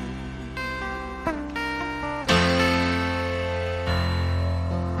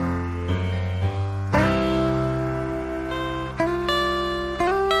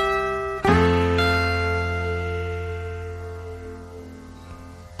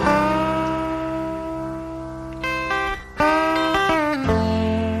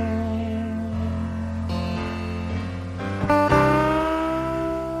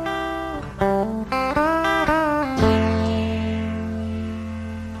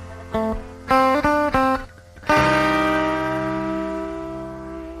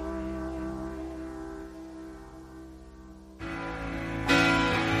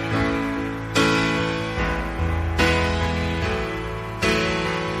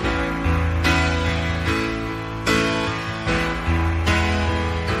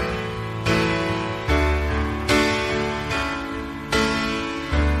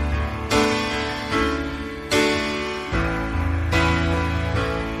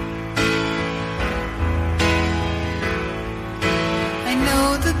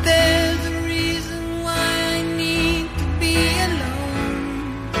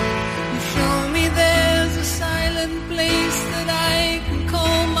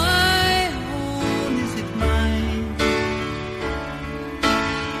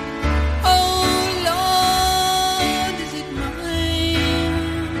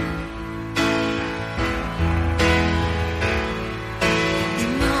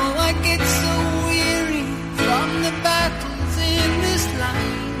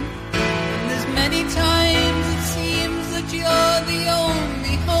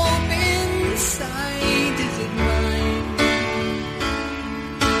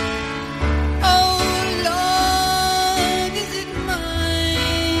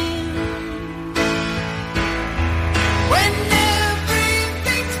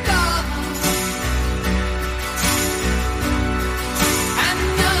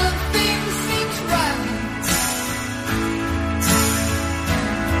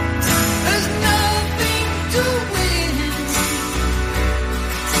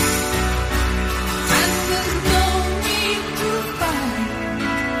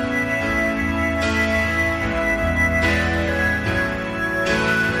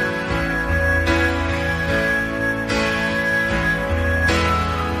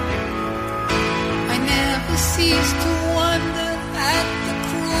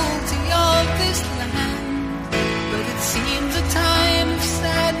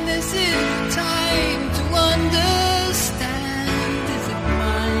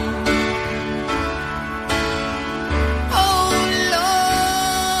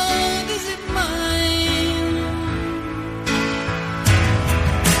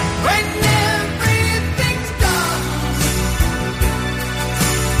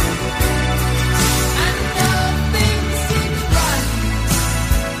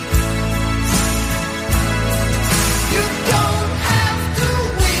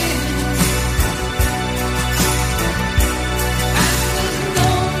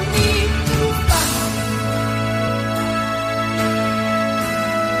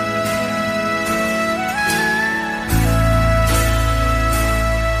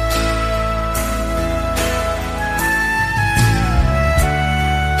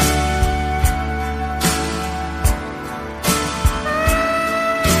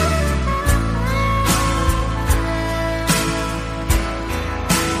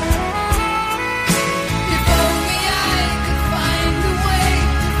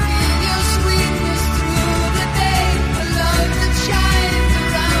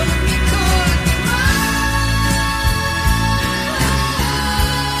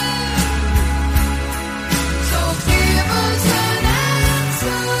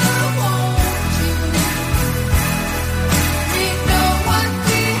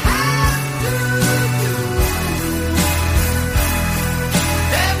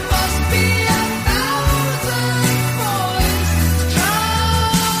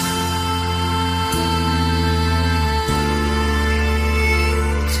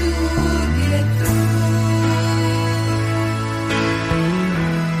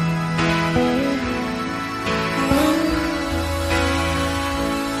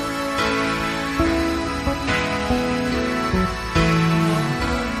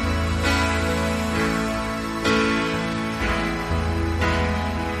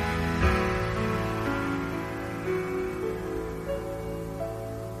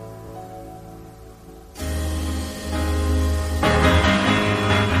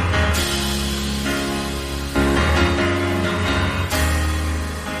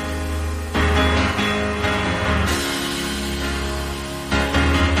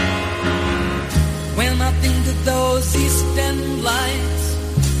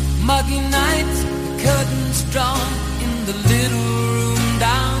 muggy nights, the curtains drawn in the little room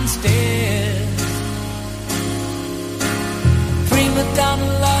downstairs. Prima donna,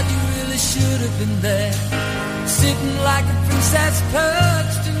 Lord, you really should have been there, sitting like a princess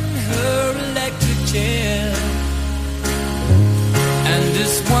perched in her electric chair. And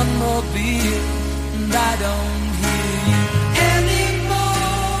just one more beer, and I don't hear you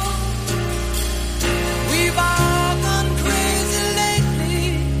anymore. We've all gone crazy lately,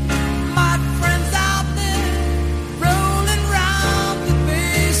 my friends out there, rolling round the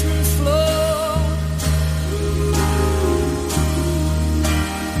basement floor.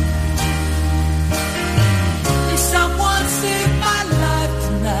 And someone saved my life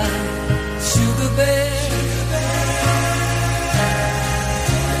tonight, Sugar Bear.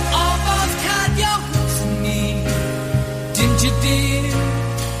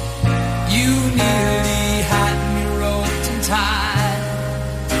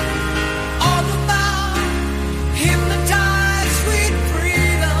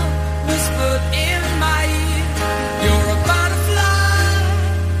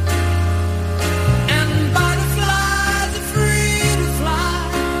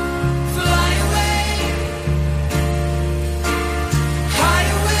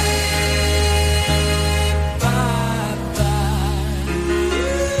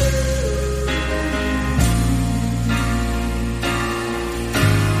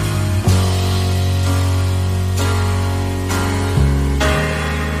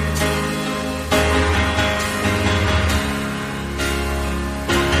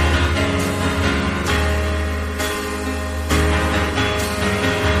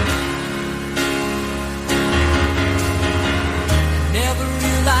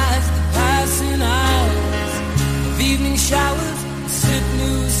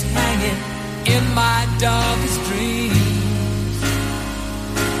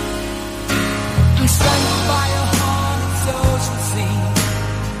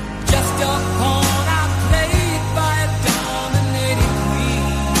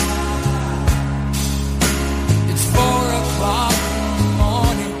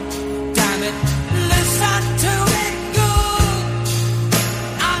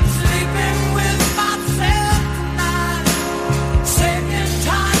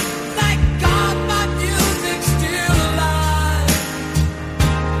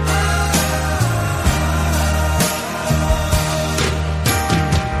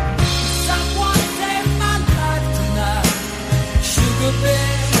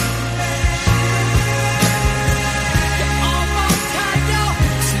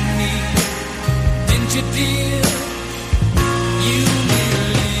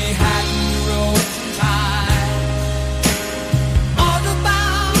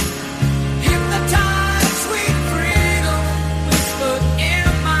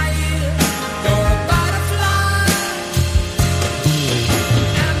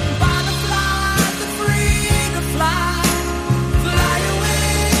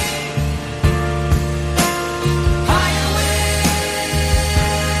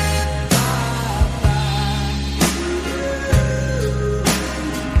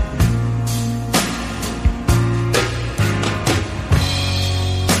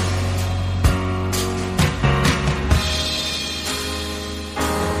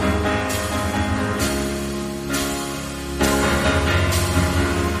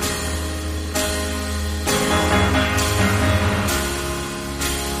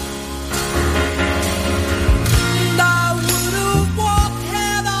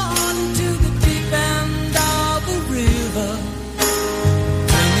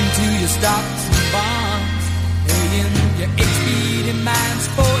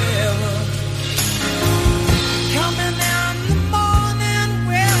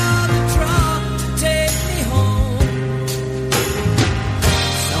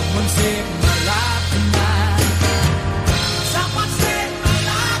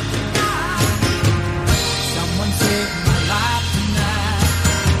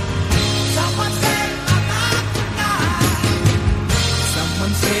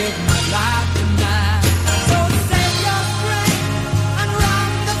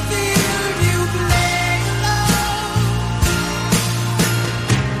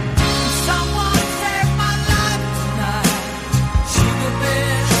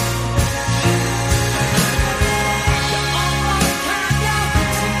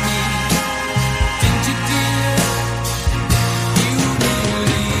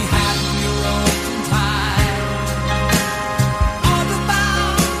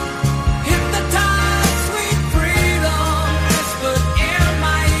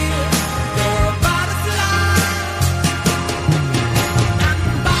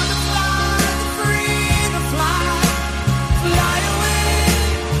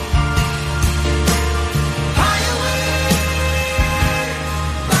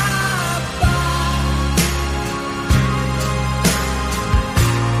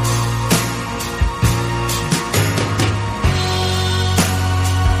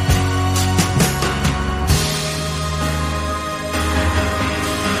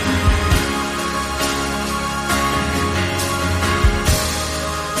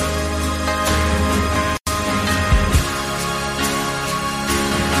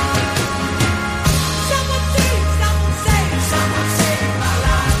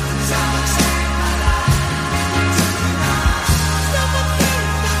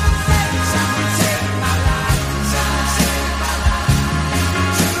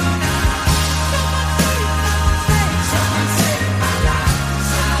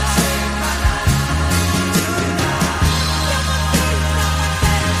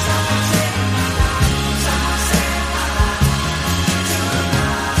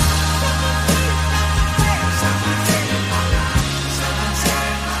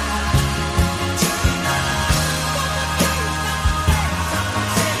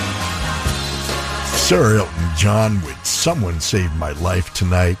 Sir Elton John with Someone Saved My Life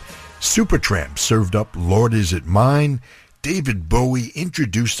Tonight. Supertramp served up Lord Is It Mine. David Bowie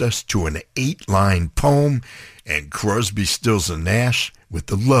introduced us to an 8-line poem. And Crosby, Stills Nash with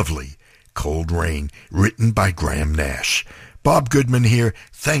the lovely Cold Rain, written by Graham Nash. Bob Goodman here.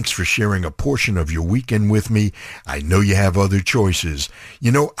 Thanks for sharing a portion of your weekend with me. I know you have other choices.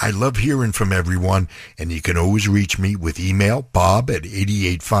 You know, I love hearing from everyone, and you can always reach me with email,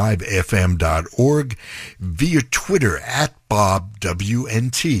 bob@885fm.org, via Twitter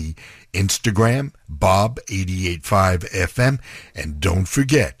 @BobWNT, Instagram, Bob885FM, and don't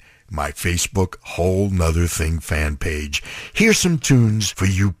forget my Facebook Whole Nuther Thing fan page. Here's some tunes for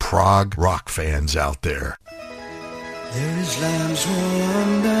you prog rock fans out there. There is lamb's wool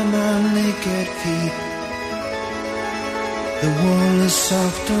under my naked feet. The wool is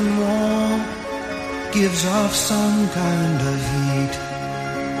soft and warm, gives off some kind of heat.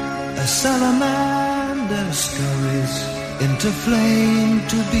 A salamander scurries into flame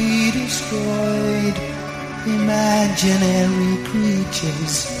to be destroyed. Imaginary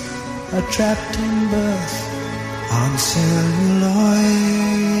creatures are trapped in birth on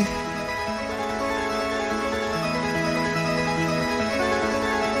celluloid.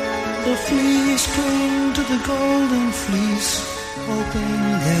 The fleas cling to the golden fleece,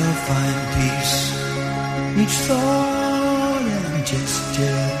 hoping they'll find peace. Each thought and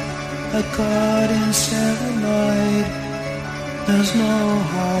gesture a caught in celluloid. There's no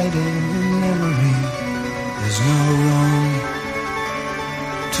hiding in memory, there's no wrong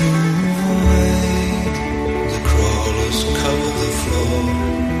to avoid. The crawlers cover the floor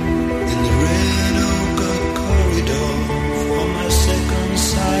in the red ochre corridor. For my second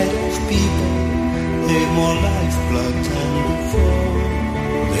sight of people, they've more lifeblood than before.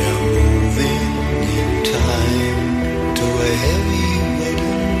 They're moving in time to a heavy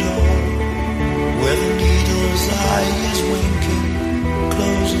wooden door, where the needle's eye is winking,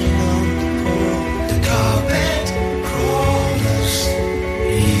 closing on the pore. The carpet crawlers,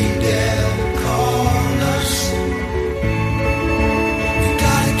 heed their callers. We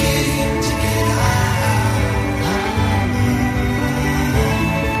gotta get in to get out.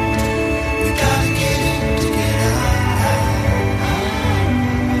 We gotta get in to get out.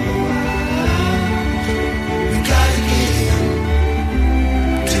 We gotta get in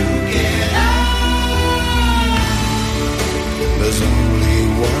to get out. There's only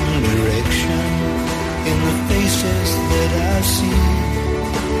one direction in the faces that I see.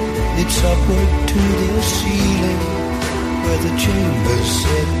 It's upward to the ceiling, where the chamber's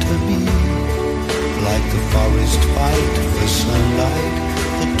said to be. Like the forest fight for sunlight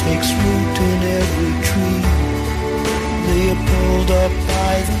that takes root in every tree. They are pulled up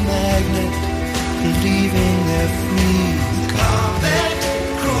by the magnet, believing they're free. The carpet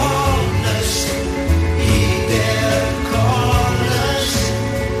crawlers, heed their callers.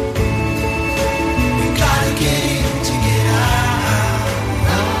 We gotta get in to get out.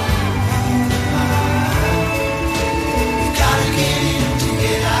 We gotta get in to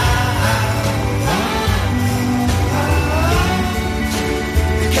get out.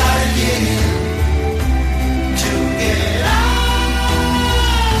 We gotta get in to get out.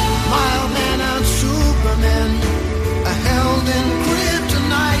 Mild man and Superman are held in grid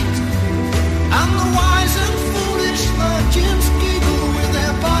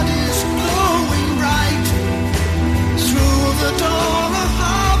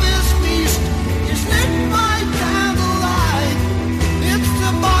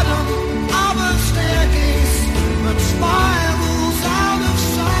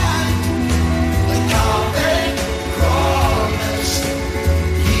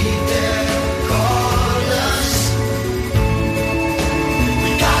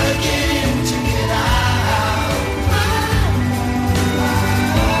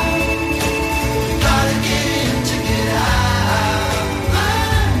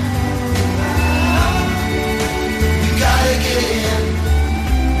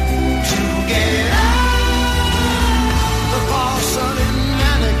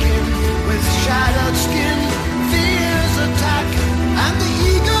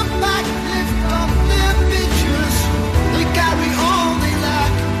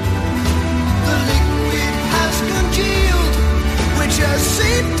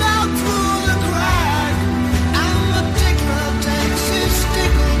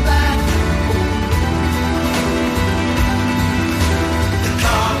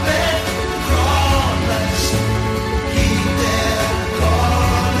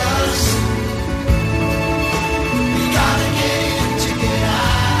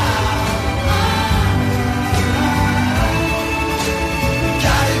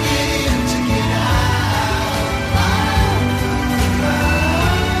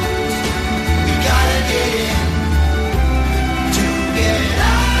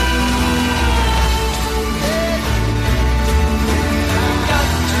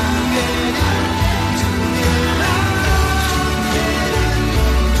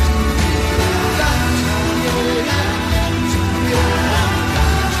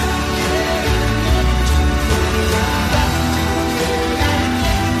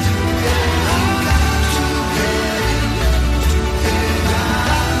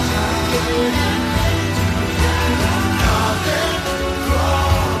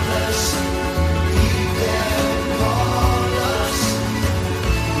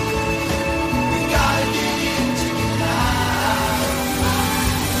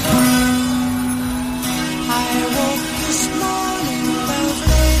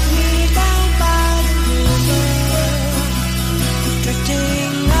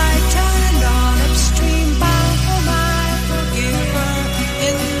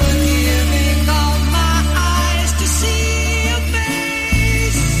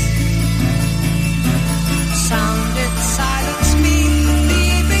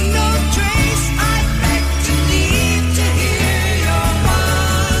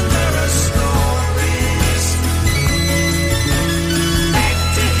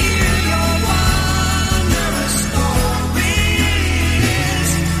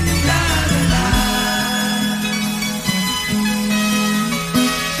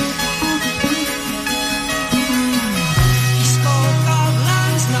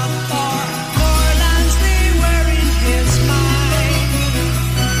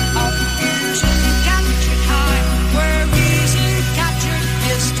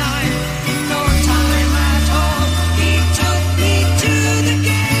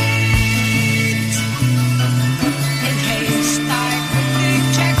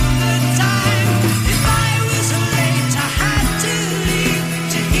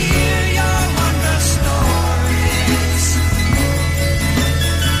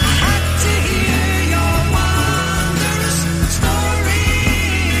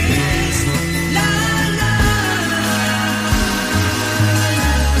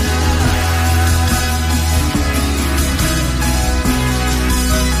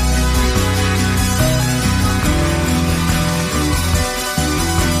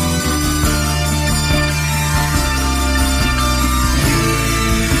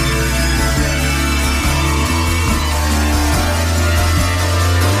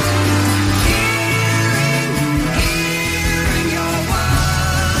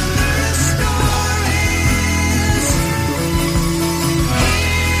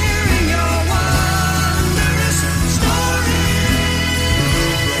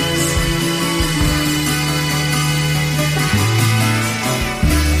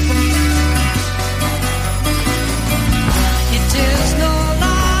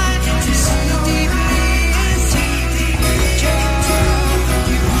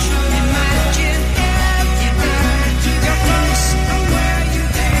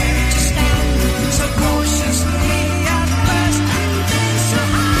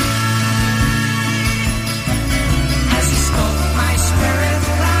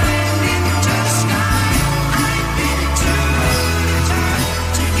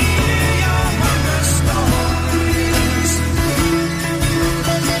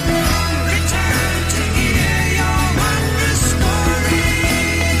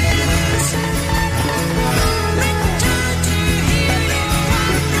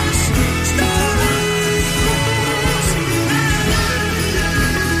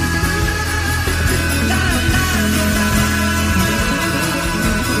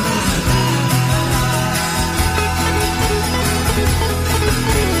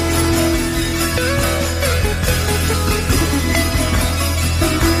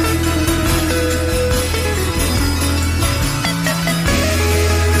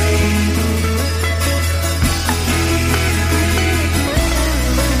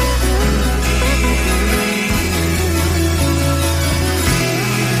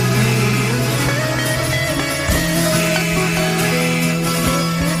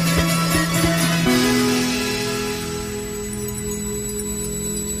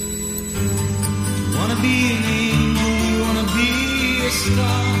be an angel, you wanna be a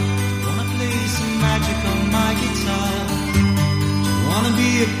star, wanna play some magic on my guitar, wanna be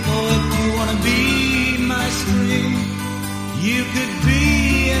a poet, you wanna be my string, you could be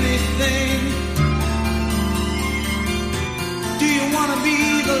anything. Do you wanna be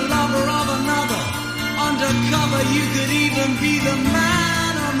the lover of another? Undercover, you could even be the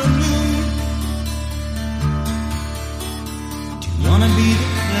man on the moon. Do you wanna be the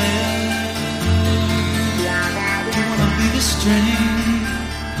player? Do you wanna be the string?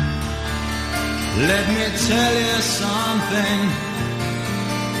 Let me tell you something,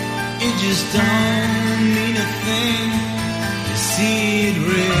 it just don't mean a thing. You see, it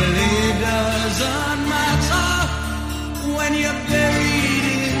really doesn't matter when you're buried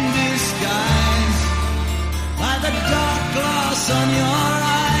in disguise by the dark glass on your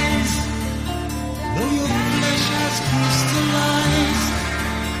eyes. Though your flesh has crystallized,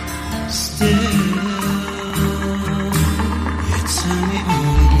 still you turn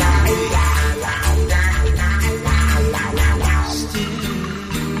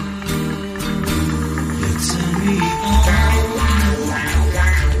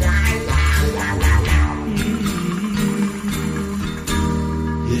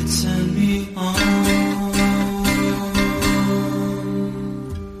me on.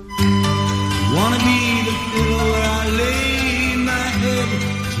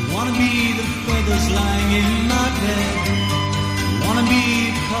 Lying in my bed, wanna be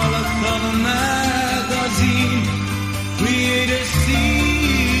color cover magazine, create a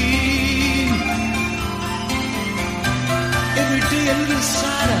scene. Every day a little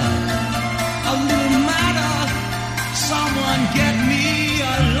sadder, a little madder. Someone get me a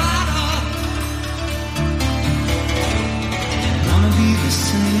ladder. Wanna be the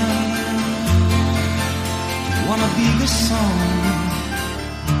singer, wanna be the song.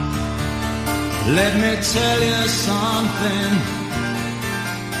 Let me tell you something,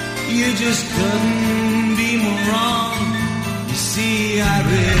 you just couldn't be more wrong. You see, I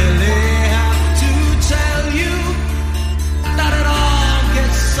really have to tell you that it all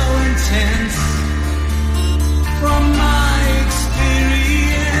gets so intense. From my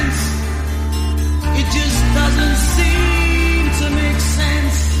experience, it just doesn't seem to make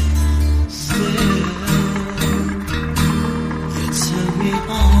sense. Still, you turn me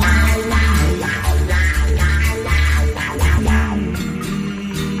on.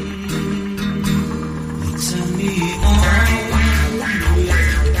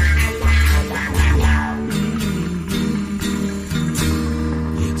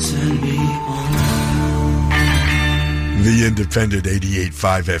 The independent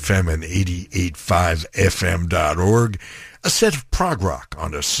 88.5 FM and 88.5fm.org. A set of prog rock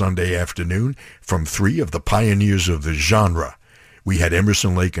on a Sunday afternoon from three of the pioneers of the genre. We had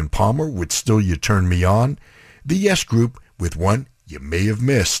Emerson, Lake and Palmer with Still You Turn Me On, the Yes Group with one you may have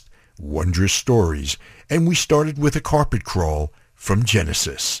missed, Wondrous Stories, and we started with a carpet crawl from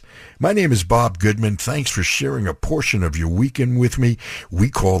Genesis. My name is Bob Goodman. Thanks for sharing a portion of your weekend with me. We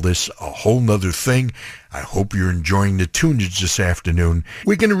call this a whole nother thing. I hope you're enjoying the tunage this afternoon.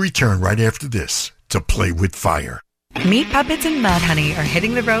 We're going to return right after this to Play with Fire. Meat Puppets and Mudhoney are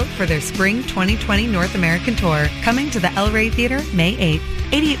hitting the road for their Spring 2020 North American Tour, coming to the El Rey Theater May 8th.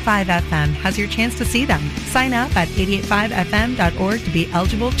 88.5 FM has your chance to see them. Sign up at 885fm.org to be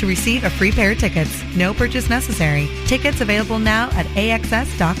eligible to receive a free pair of tickets. No purchase necessary. Tickets available now at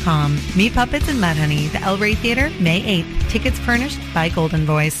axs.com. Meat Puppets and Mudhoney, the El Rey Theater, May 8th. Tickets furnished by Golden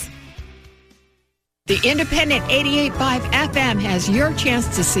Voice. The independent 88.5 FM has your chance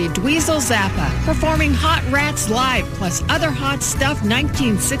to see Dweezil Zappa performing Hot Rats Live plus other hot stuff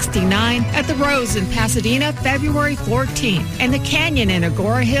 1969 at the Rose in Pasadena February 14th and the Canyon in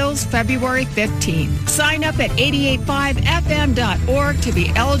Agora Hills February 15th. Sign up at 885fm.org to be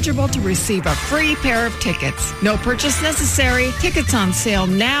eligible to receive a free pair of tickets. No purchase necessary. Tickets on sale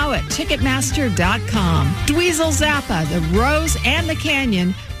now at Ticketmaster.com. Dweezil Zappa, the Rose and the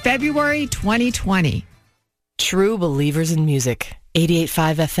Canyon, February 2020. True believers in music.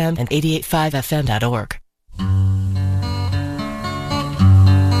 88.5 FM and 88.5fm.org.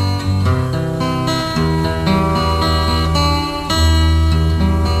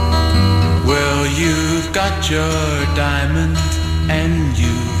 Well, you've got your diamond and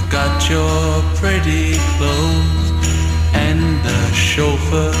you've got your pretty clothes and the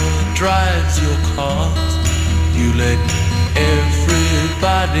chauffeur drives your cars. You let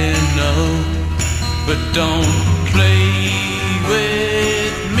everybody know, but don't play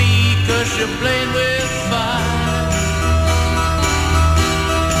with me 'cause you're playing with fire.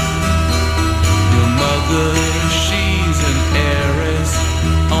 Your mother, she's an heiress,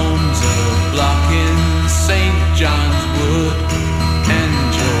 owns a block in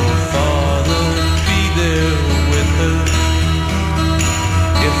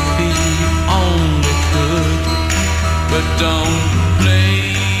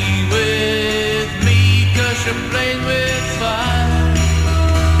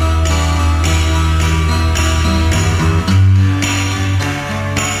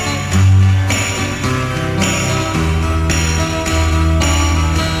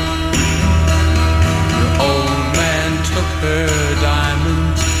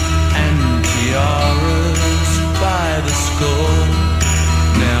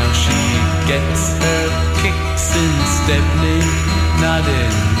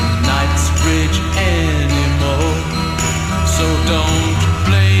bridge anymore. So don't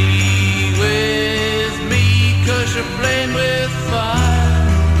play with me, 'cause you're playing with fire.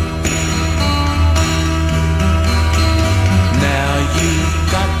 Now you've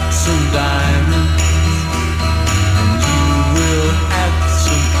got some diamonds, and you will have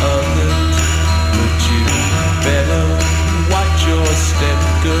some others, but you better watch your step,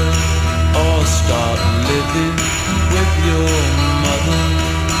 girl, or start living with your mother.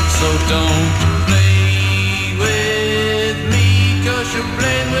 So don't play with me, 'cause you're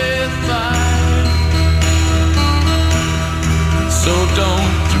playing with fire. So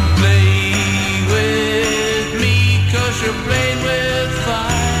don't play with me, 'cause you're playing with fire.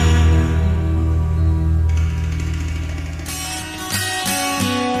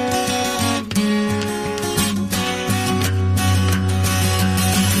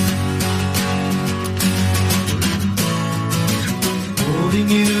 Holding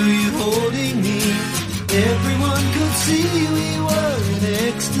you holding me, everyone could see we were in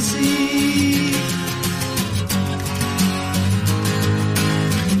ecstasy.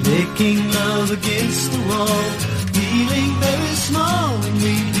 Making love against the wall, feeling very small, and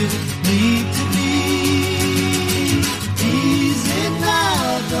we didn't need to be. Easy now,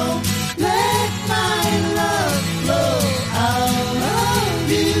 don't let my love flow out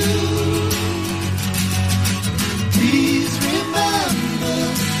of you. Please remember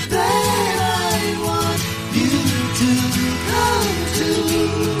that I want you to come to.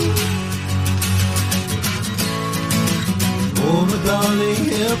 Oh, my darling,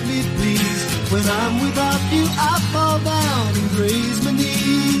 help me please. When I'm without you, I fall down and raise my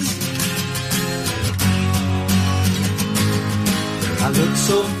knees. I look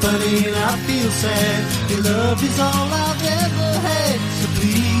so funny and I feel sad. Your love is all I've ever had, so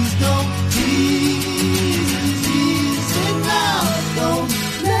please don't tease. Easy now, don't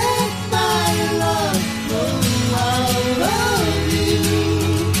let my love flow out of you.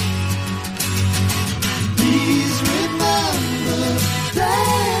 Please remember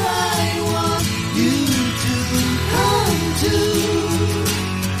that I want you to come to.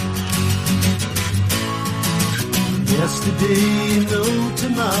 Yesterday, no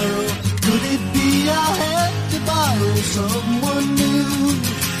tomorrow. Could it be I had to borrow someone new?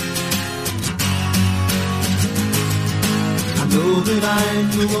 I know that I'm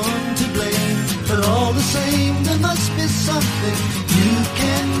the one to blame, but all the same, there must be something you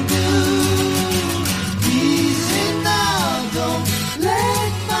can do. Easy now, don't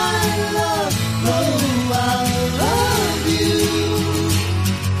let my love flow out of you.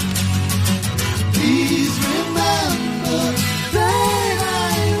 Please remember that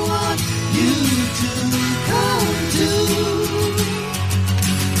I want you to come to.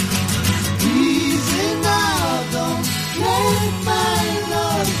 Easy now, don't let my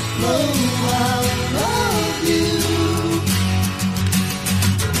love flow out of you.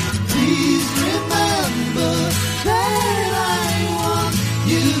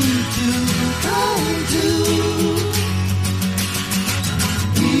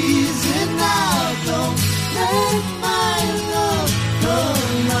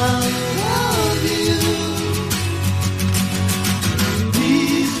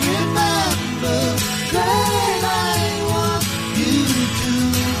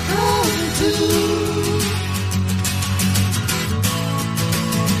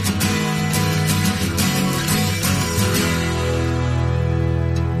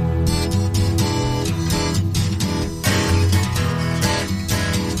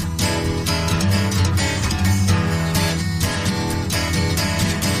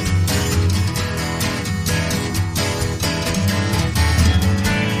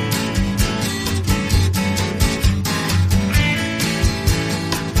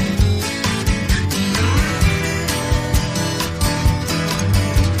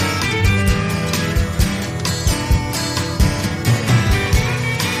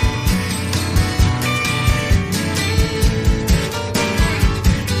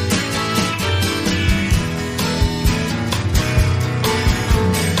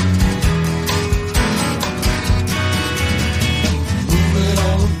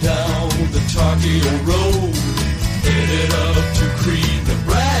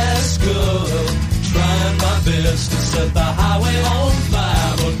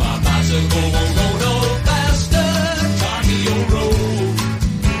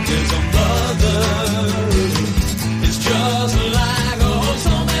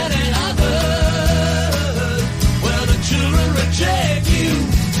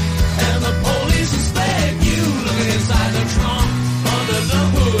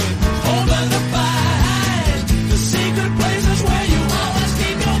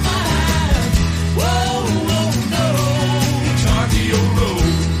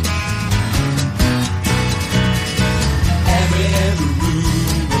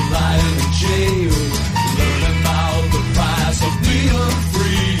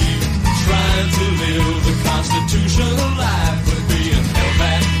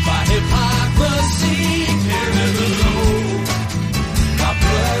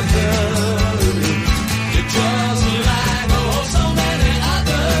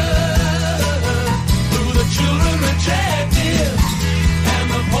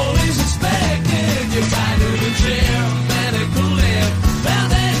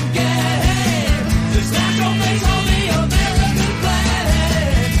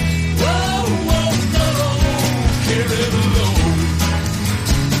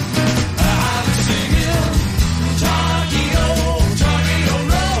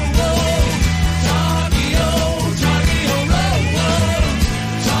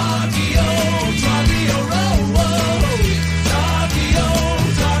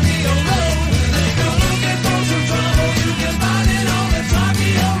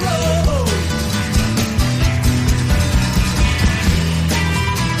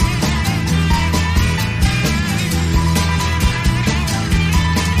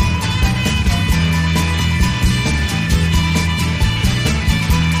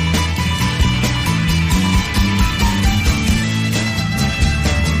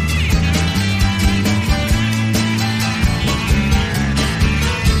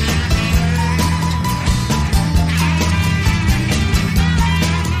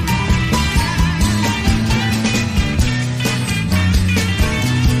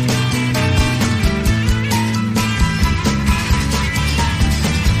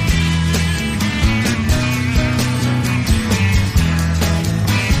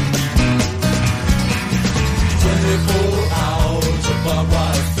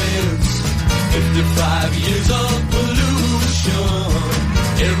 55 years of pollution.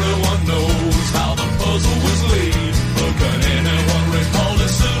 Everyone knows how the puzzle was laid, but can anyone recall the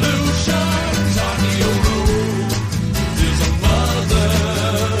solution? Tokyo Road is a mother.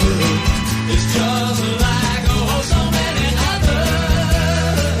 It's just like so many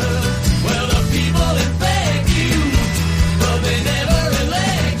others. Well, the people infect you, but they never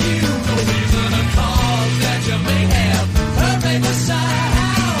elect you. No reason or cause that you may have her paper sound.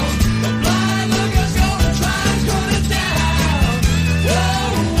 The blind looker's gonna try and cut it down.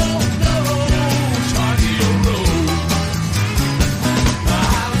 Whoa, whoa, no, Tokyo Road.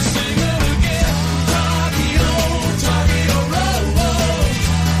 I'm singing again, Tokyo, Tokyo Road.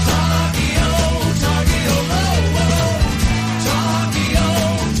 Tokyo, Tokyo Road. Tokyo,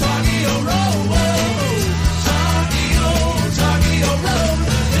 Tokyo Road. Tokyo, Tokyo Road.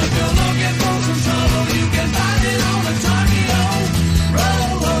 If you're looking for some trouble, you can find it on the Tokyo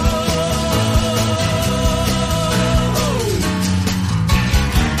Road.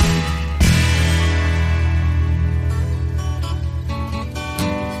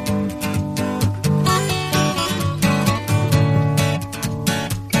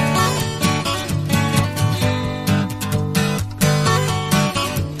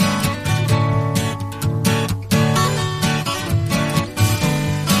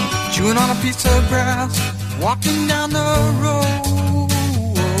 Chewing on a piece of grass, walking down the road.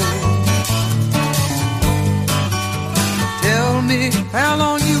 Tell me, how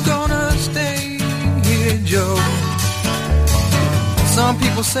long you gonna stay here, Joe? Some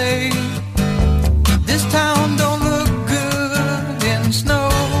people say this town don't look good in snow.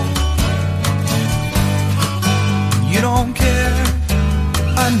 You don't care,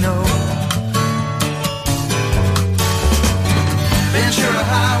 I know. Ventura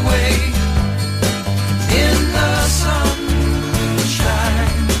Highway in the sunshine,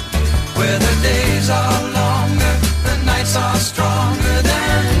 where the days are longer, the nights are stronger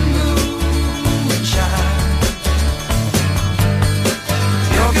than moonshine.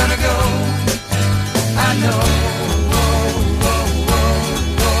 You're gonna go, I know.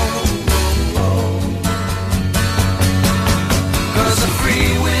 Cause the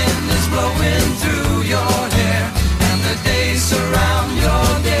free wind is blowing through your hair, and the days surround your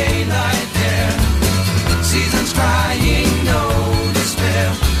daylight there. Seasons crying, no despair.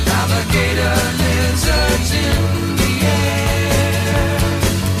 Alligator lizards in the air,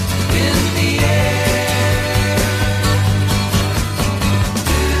 in the air.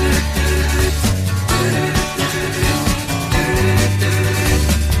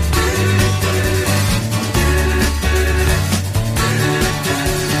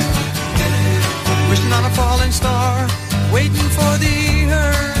 Wishing on a falling star, waiting for the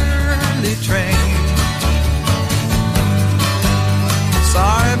early train.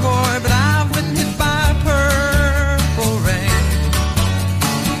 Sorry, boy, but I've been hit by purple rain.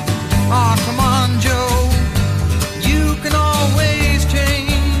 Aw, come on, Joe, you can always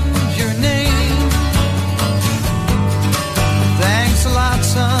change your name. Thanks a lot,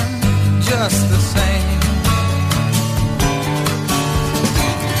 son, just the same.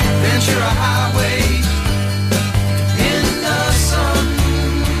 Ventura Highway in the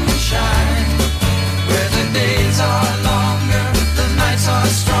sunshine, where the days are longer, the nights are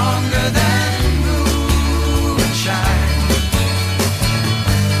stronger than moonshine.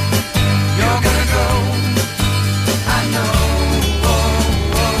 You're gonna go, I know.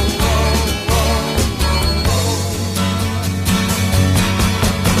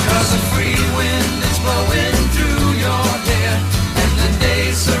 Cause the free wind is blowing through your hair, and the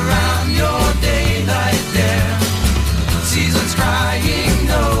days surround your daylight there. Seasons crying,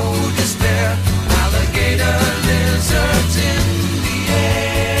 no despair. Alligator lizards in the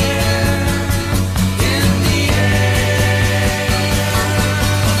air, in the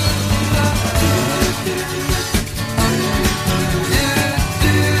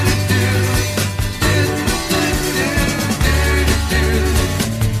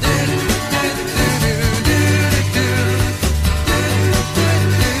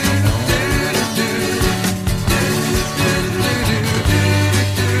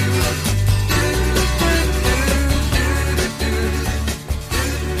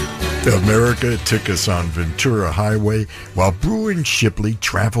America took us on Ventura Highway while Brewer Shipley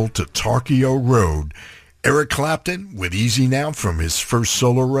traveled to Tokyo Road. Eric Clapton with Easy Now from his first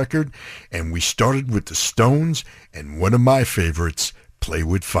solo record, and we started with the Stones and one of my favorites, Play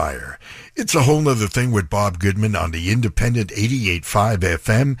With Fire. It's a whole nother thing with Bob Goodman on the independent 88.5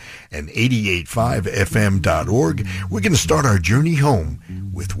 FM and 88.5fm.org. We're going to start our journey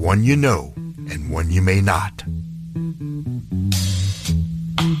home with One You Know and One You May Not.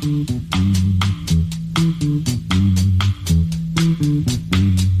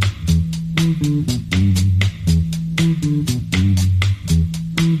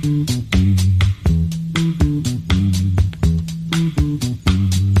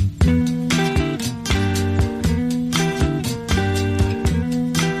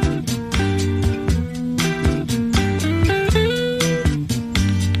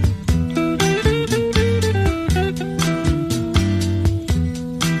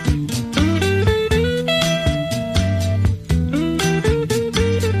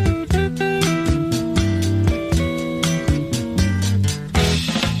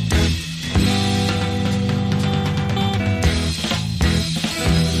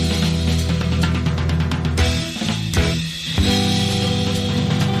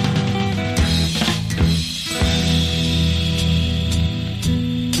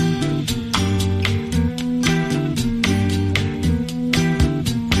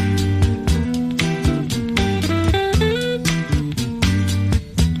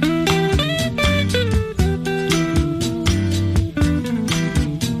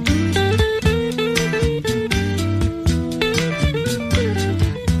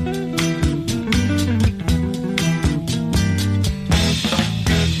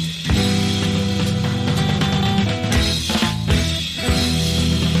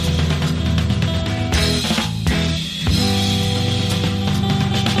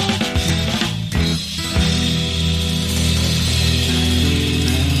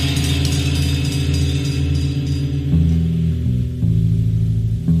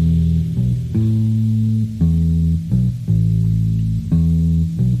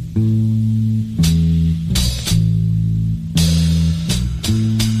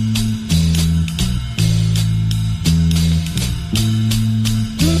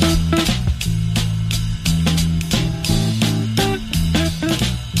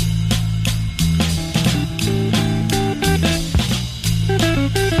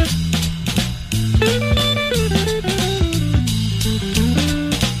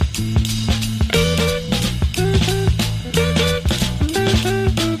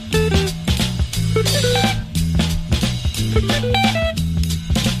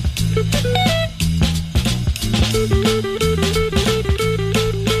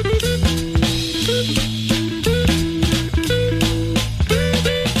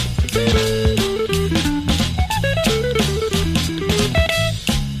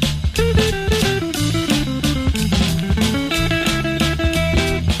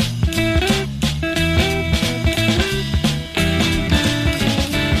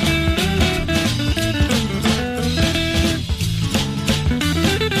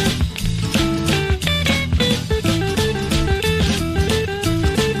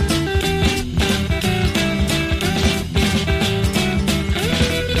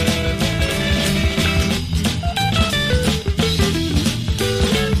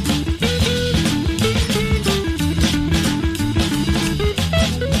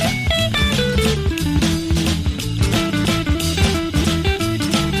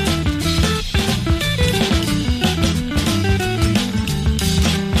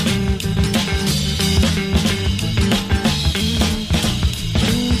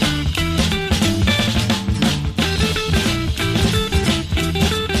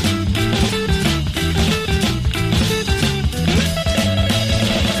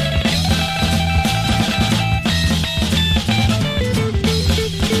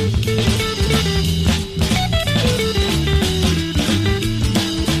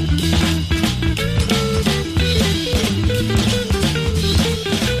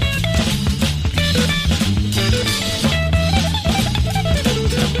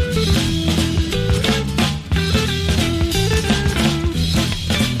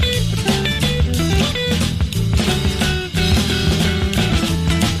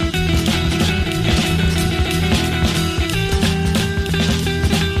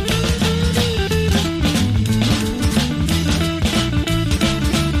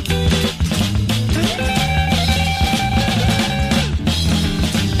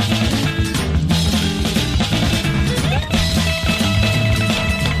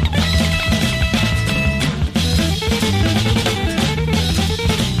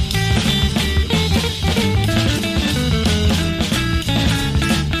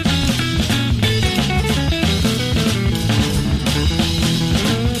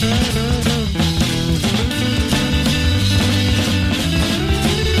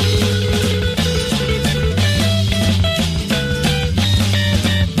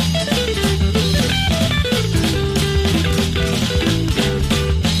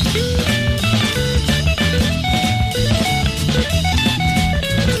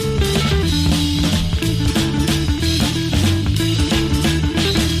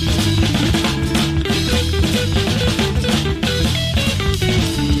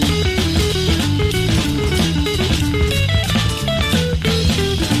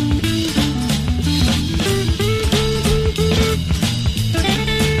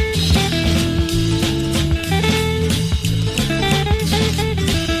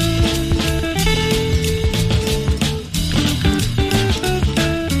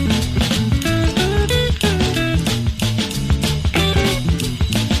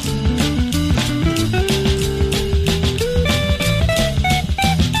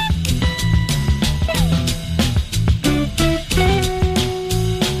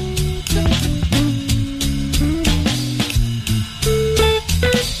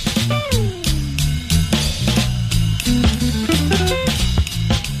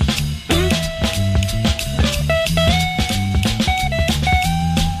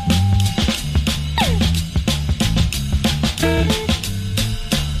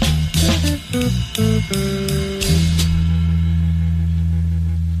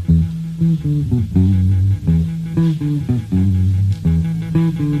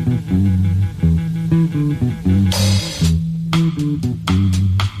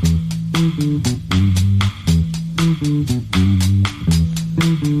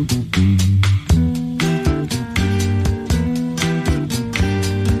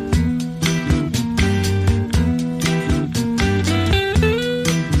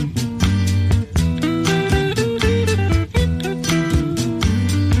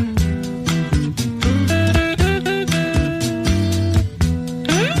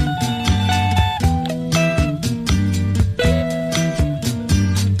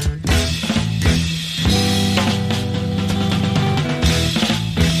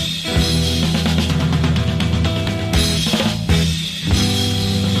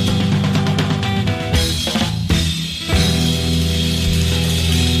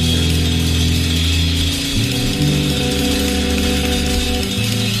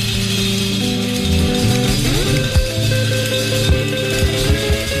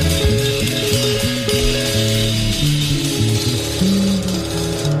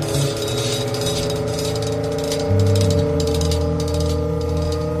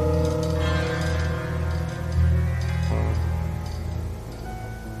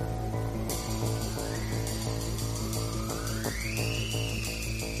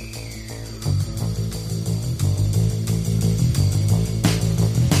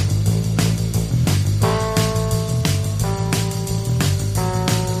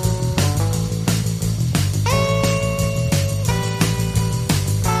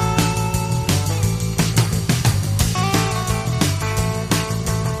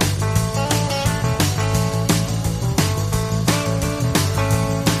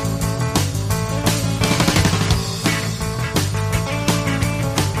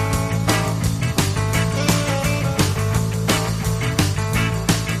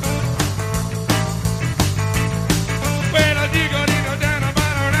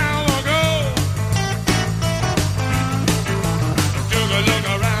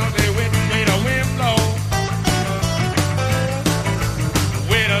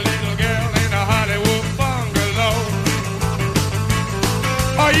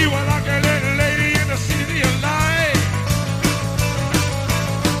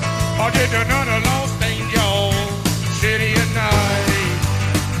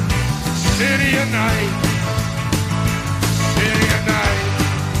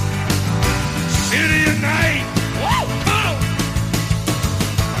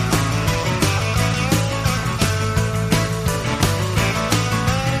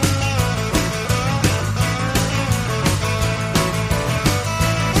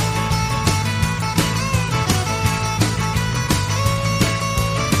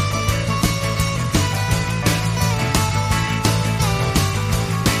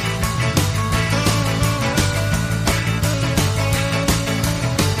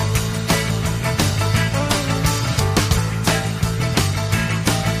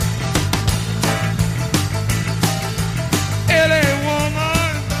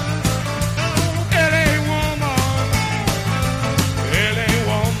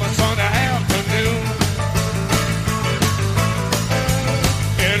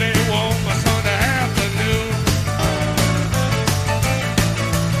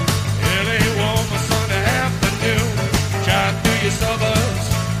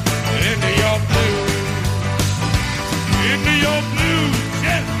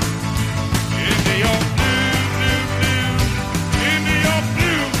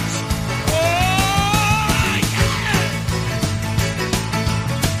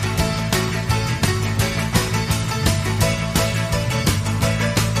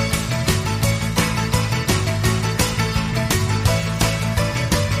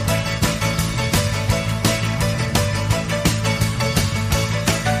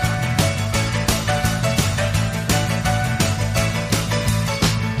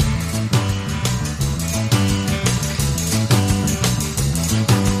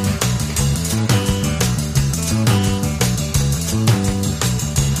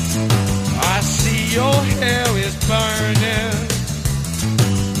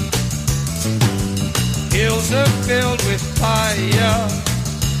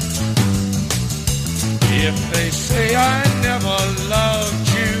 If they say I never loved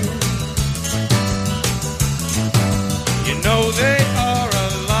you, you know they are a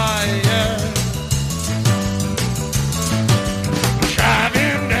liar.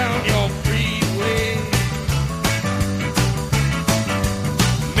 Driving down your freeway,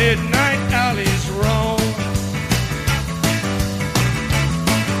 midnight alleys roam,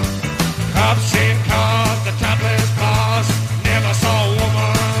 cops in cars, the topless bars, never saw a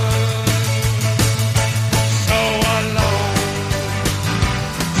woman so alone.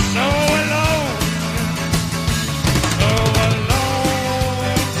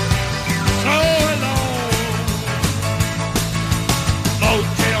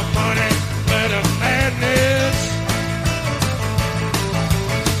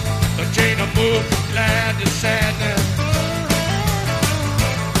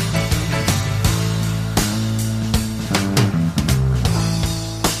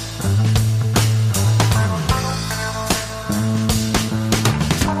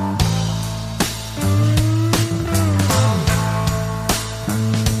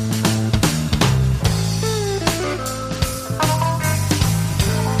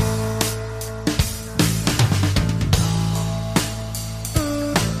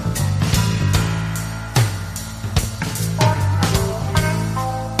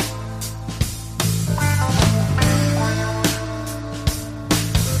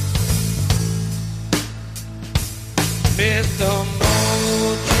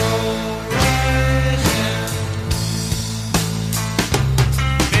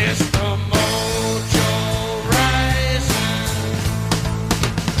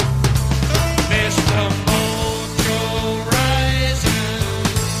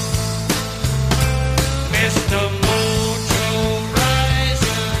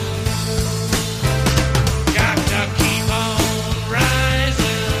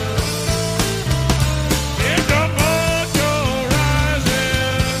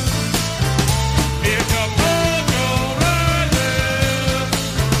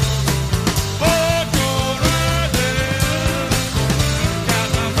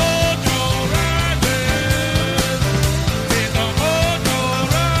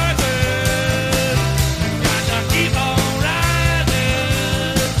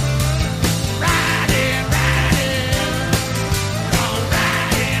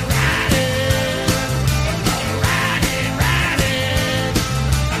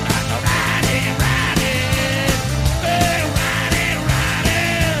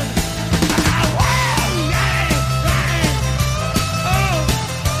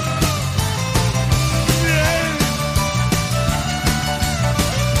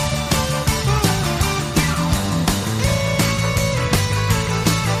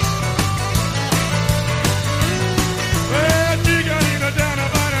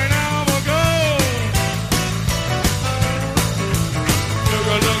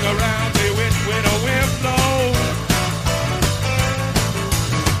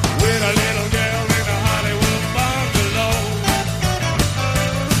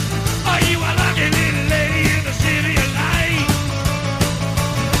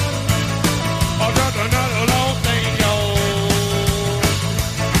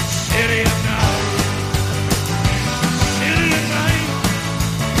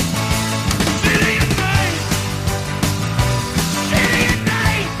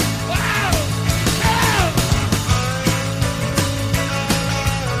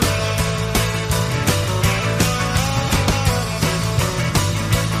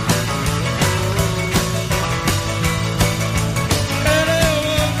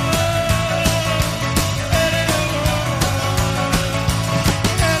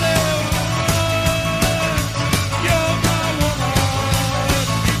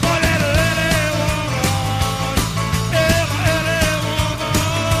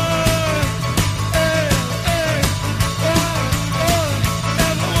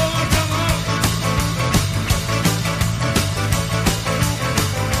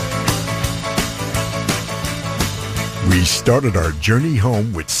 started our journey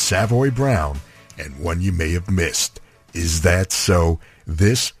home with Savoy Brown and One You May Have Missed. Is That So?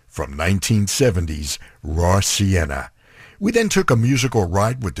 This from 1970's Raw Sienna. We then took a musical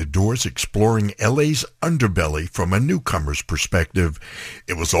ride with the Doors, exploring LA's underbelly from a newcomer's perspective.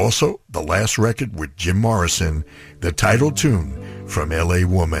 It was also the last record with Jim Morrison, the title tune from LA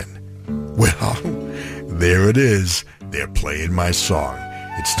Woman. Well, there it is. They're playing my song.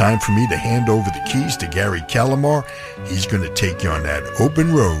 It's time for me to hand over the keys to Gary Calamar. He's going to take you on that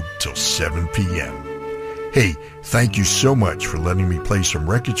open road till 7 p.m. Hey, thank you so much for letting me play some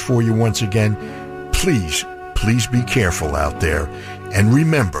records for you once again. Please be careful out there. And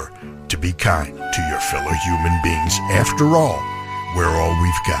remember to be kind to your fellow human beings. After all, we're all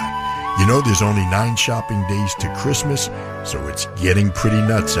we've got. You know, there's only 9 shopping days to Christmas, so it's getting pretty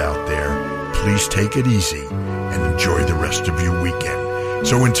nuts out there. Please take it easy and enjoy the rest of your weekend.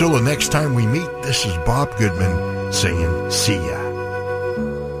 So until the next time we meet, this is Bob Goodman saying see ya.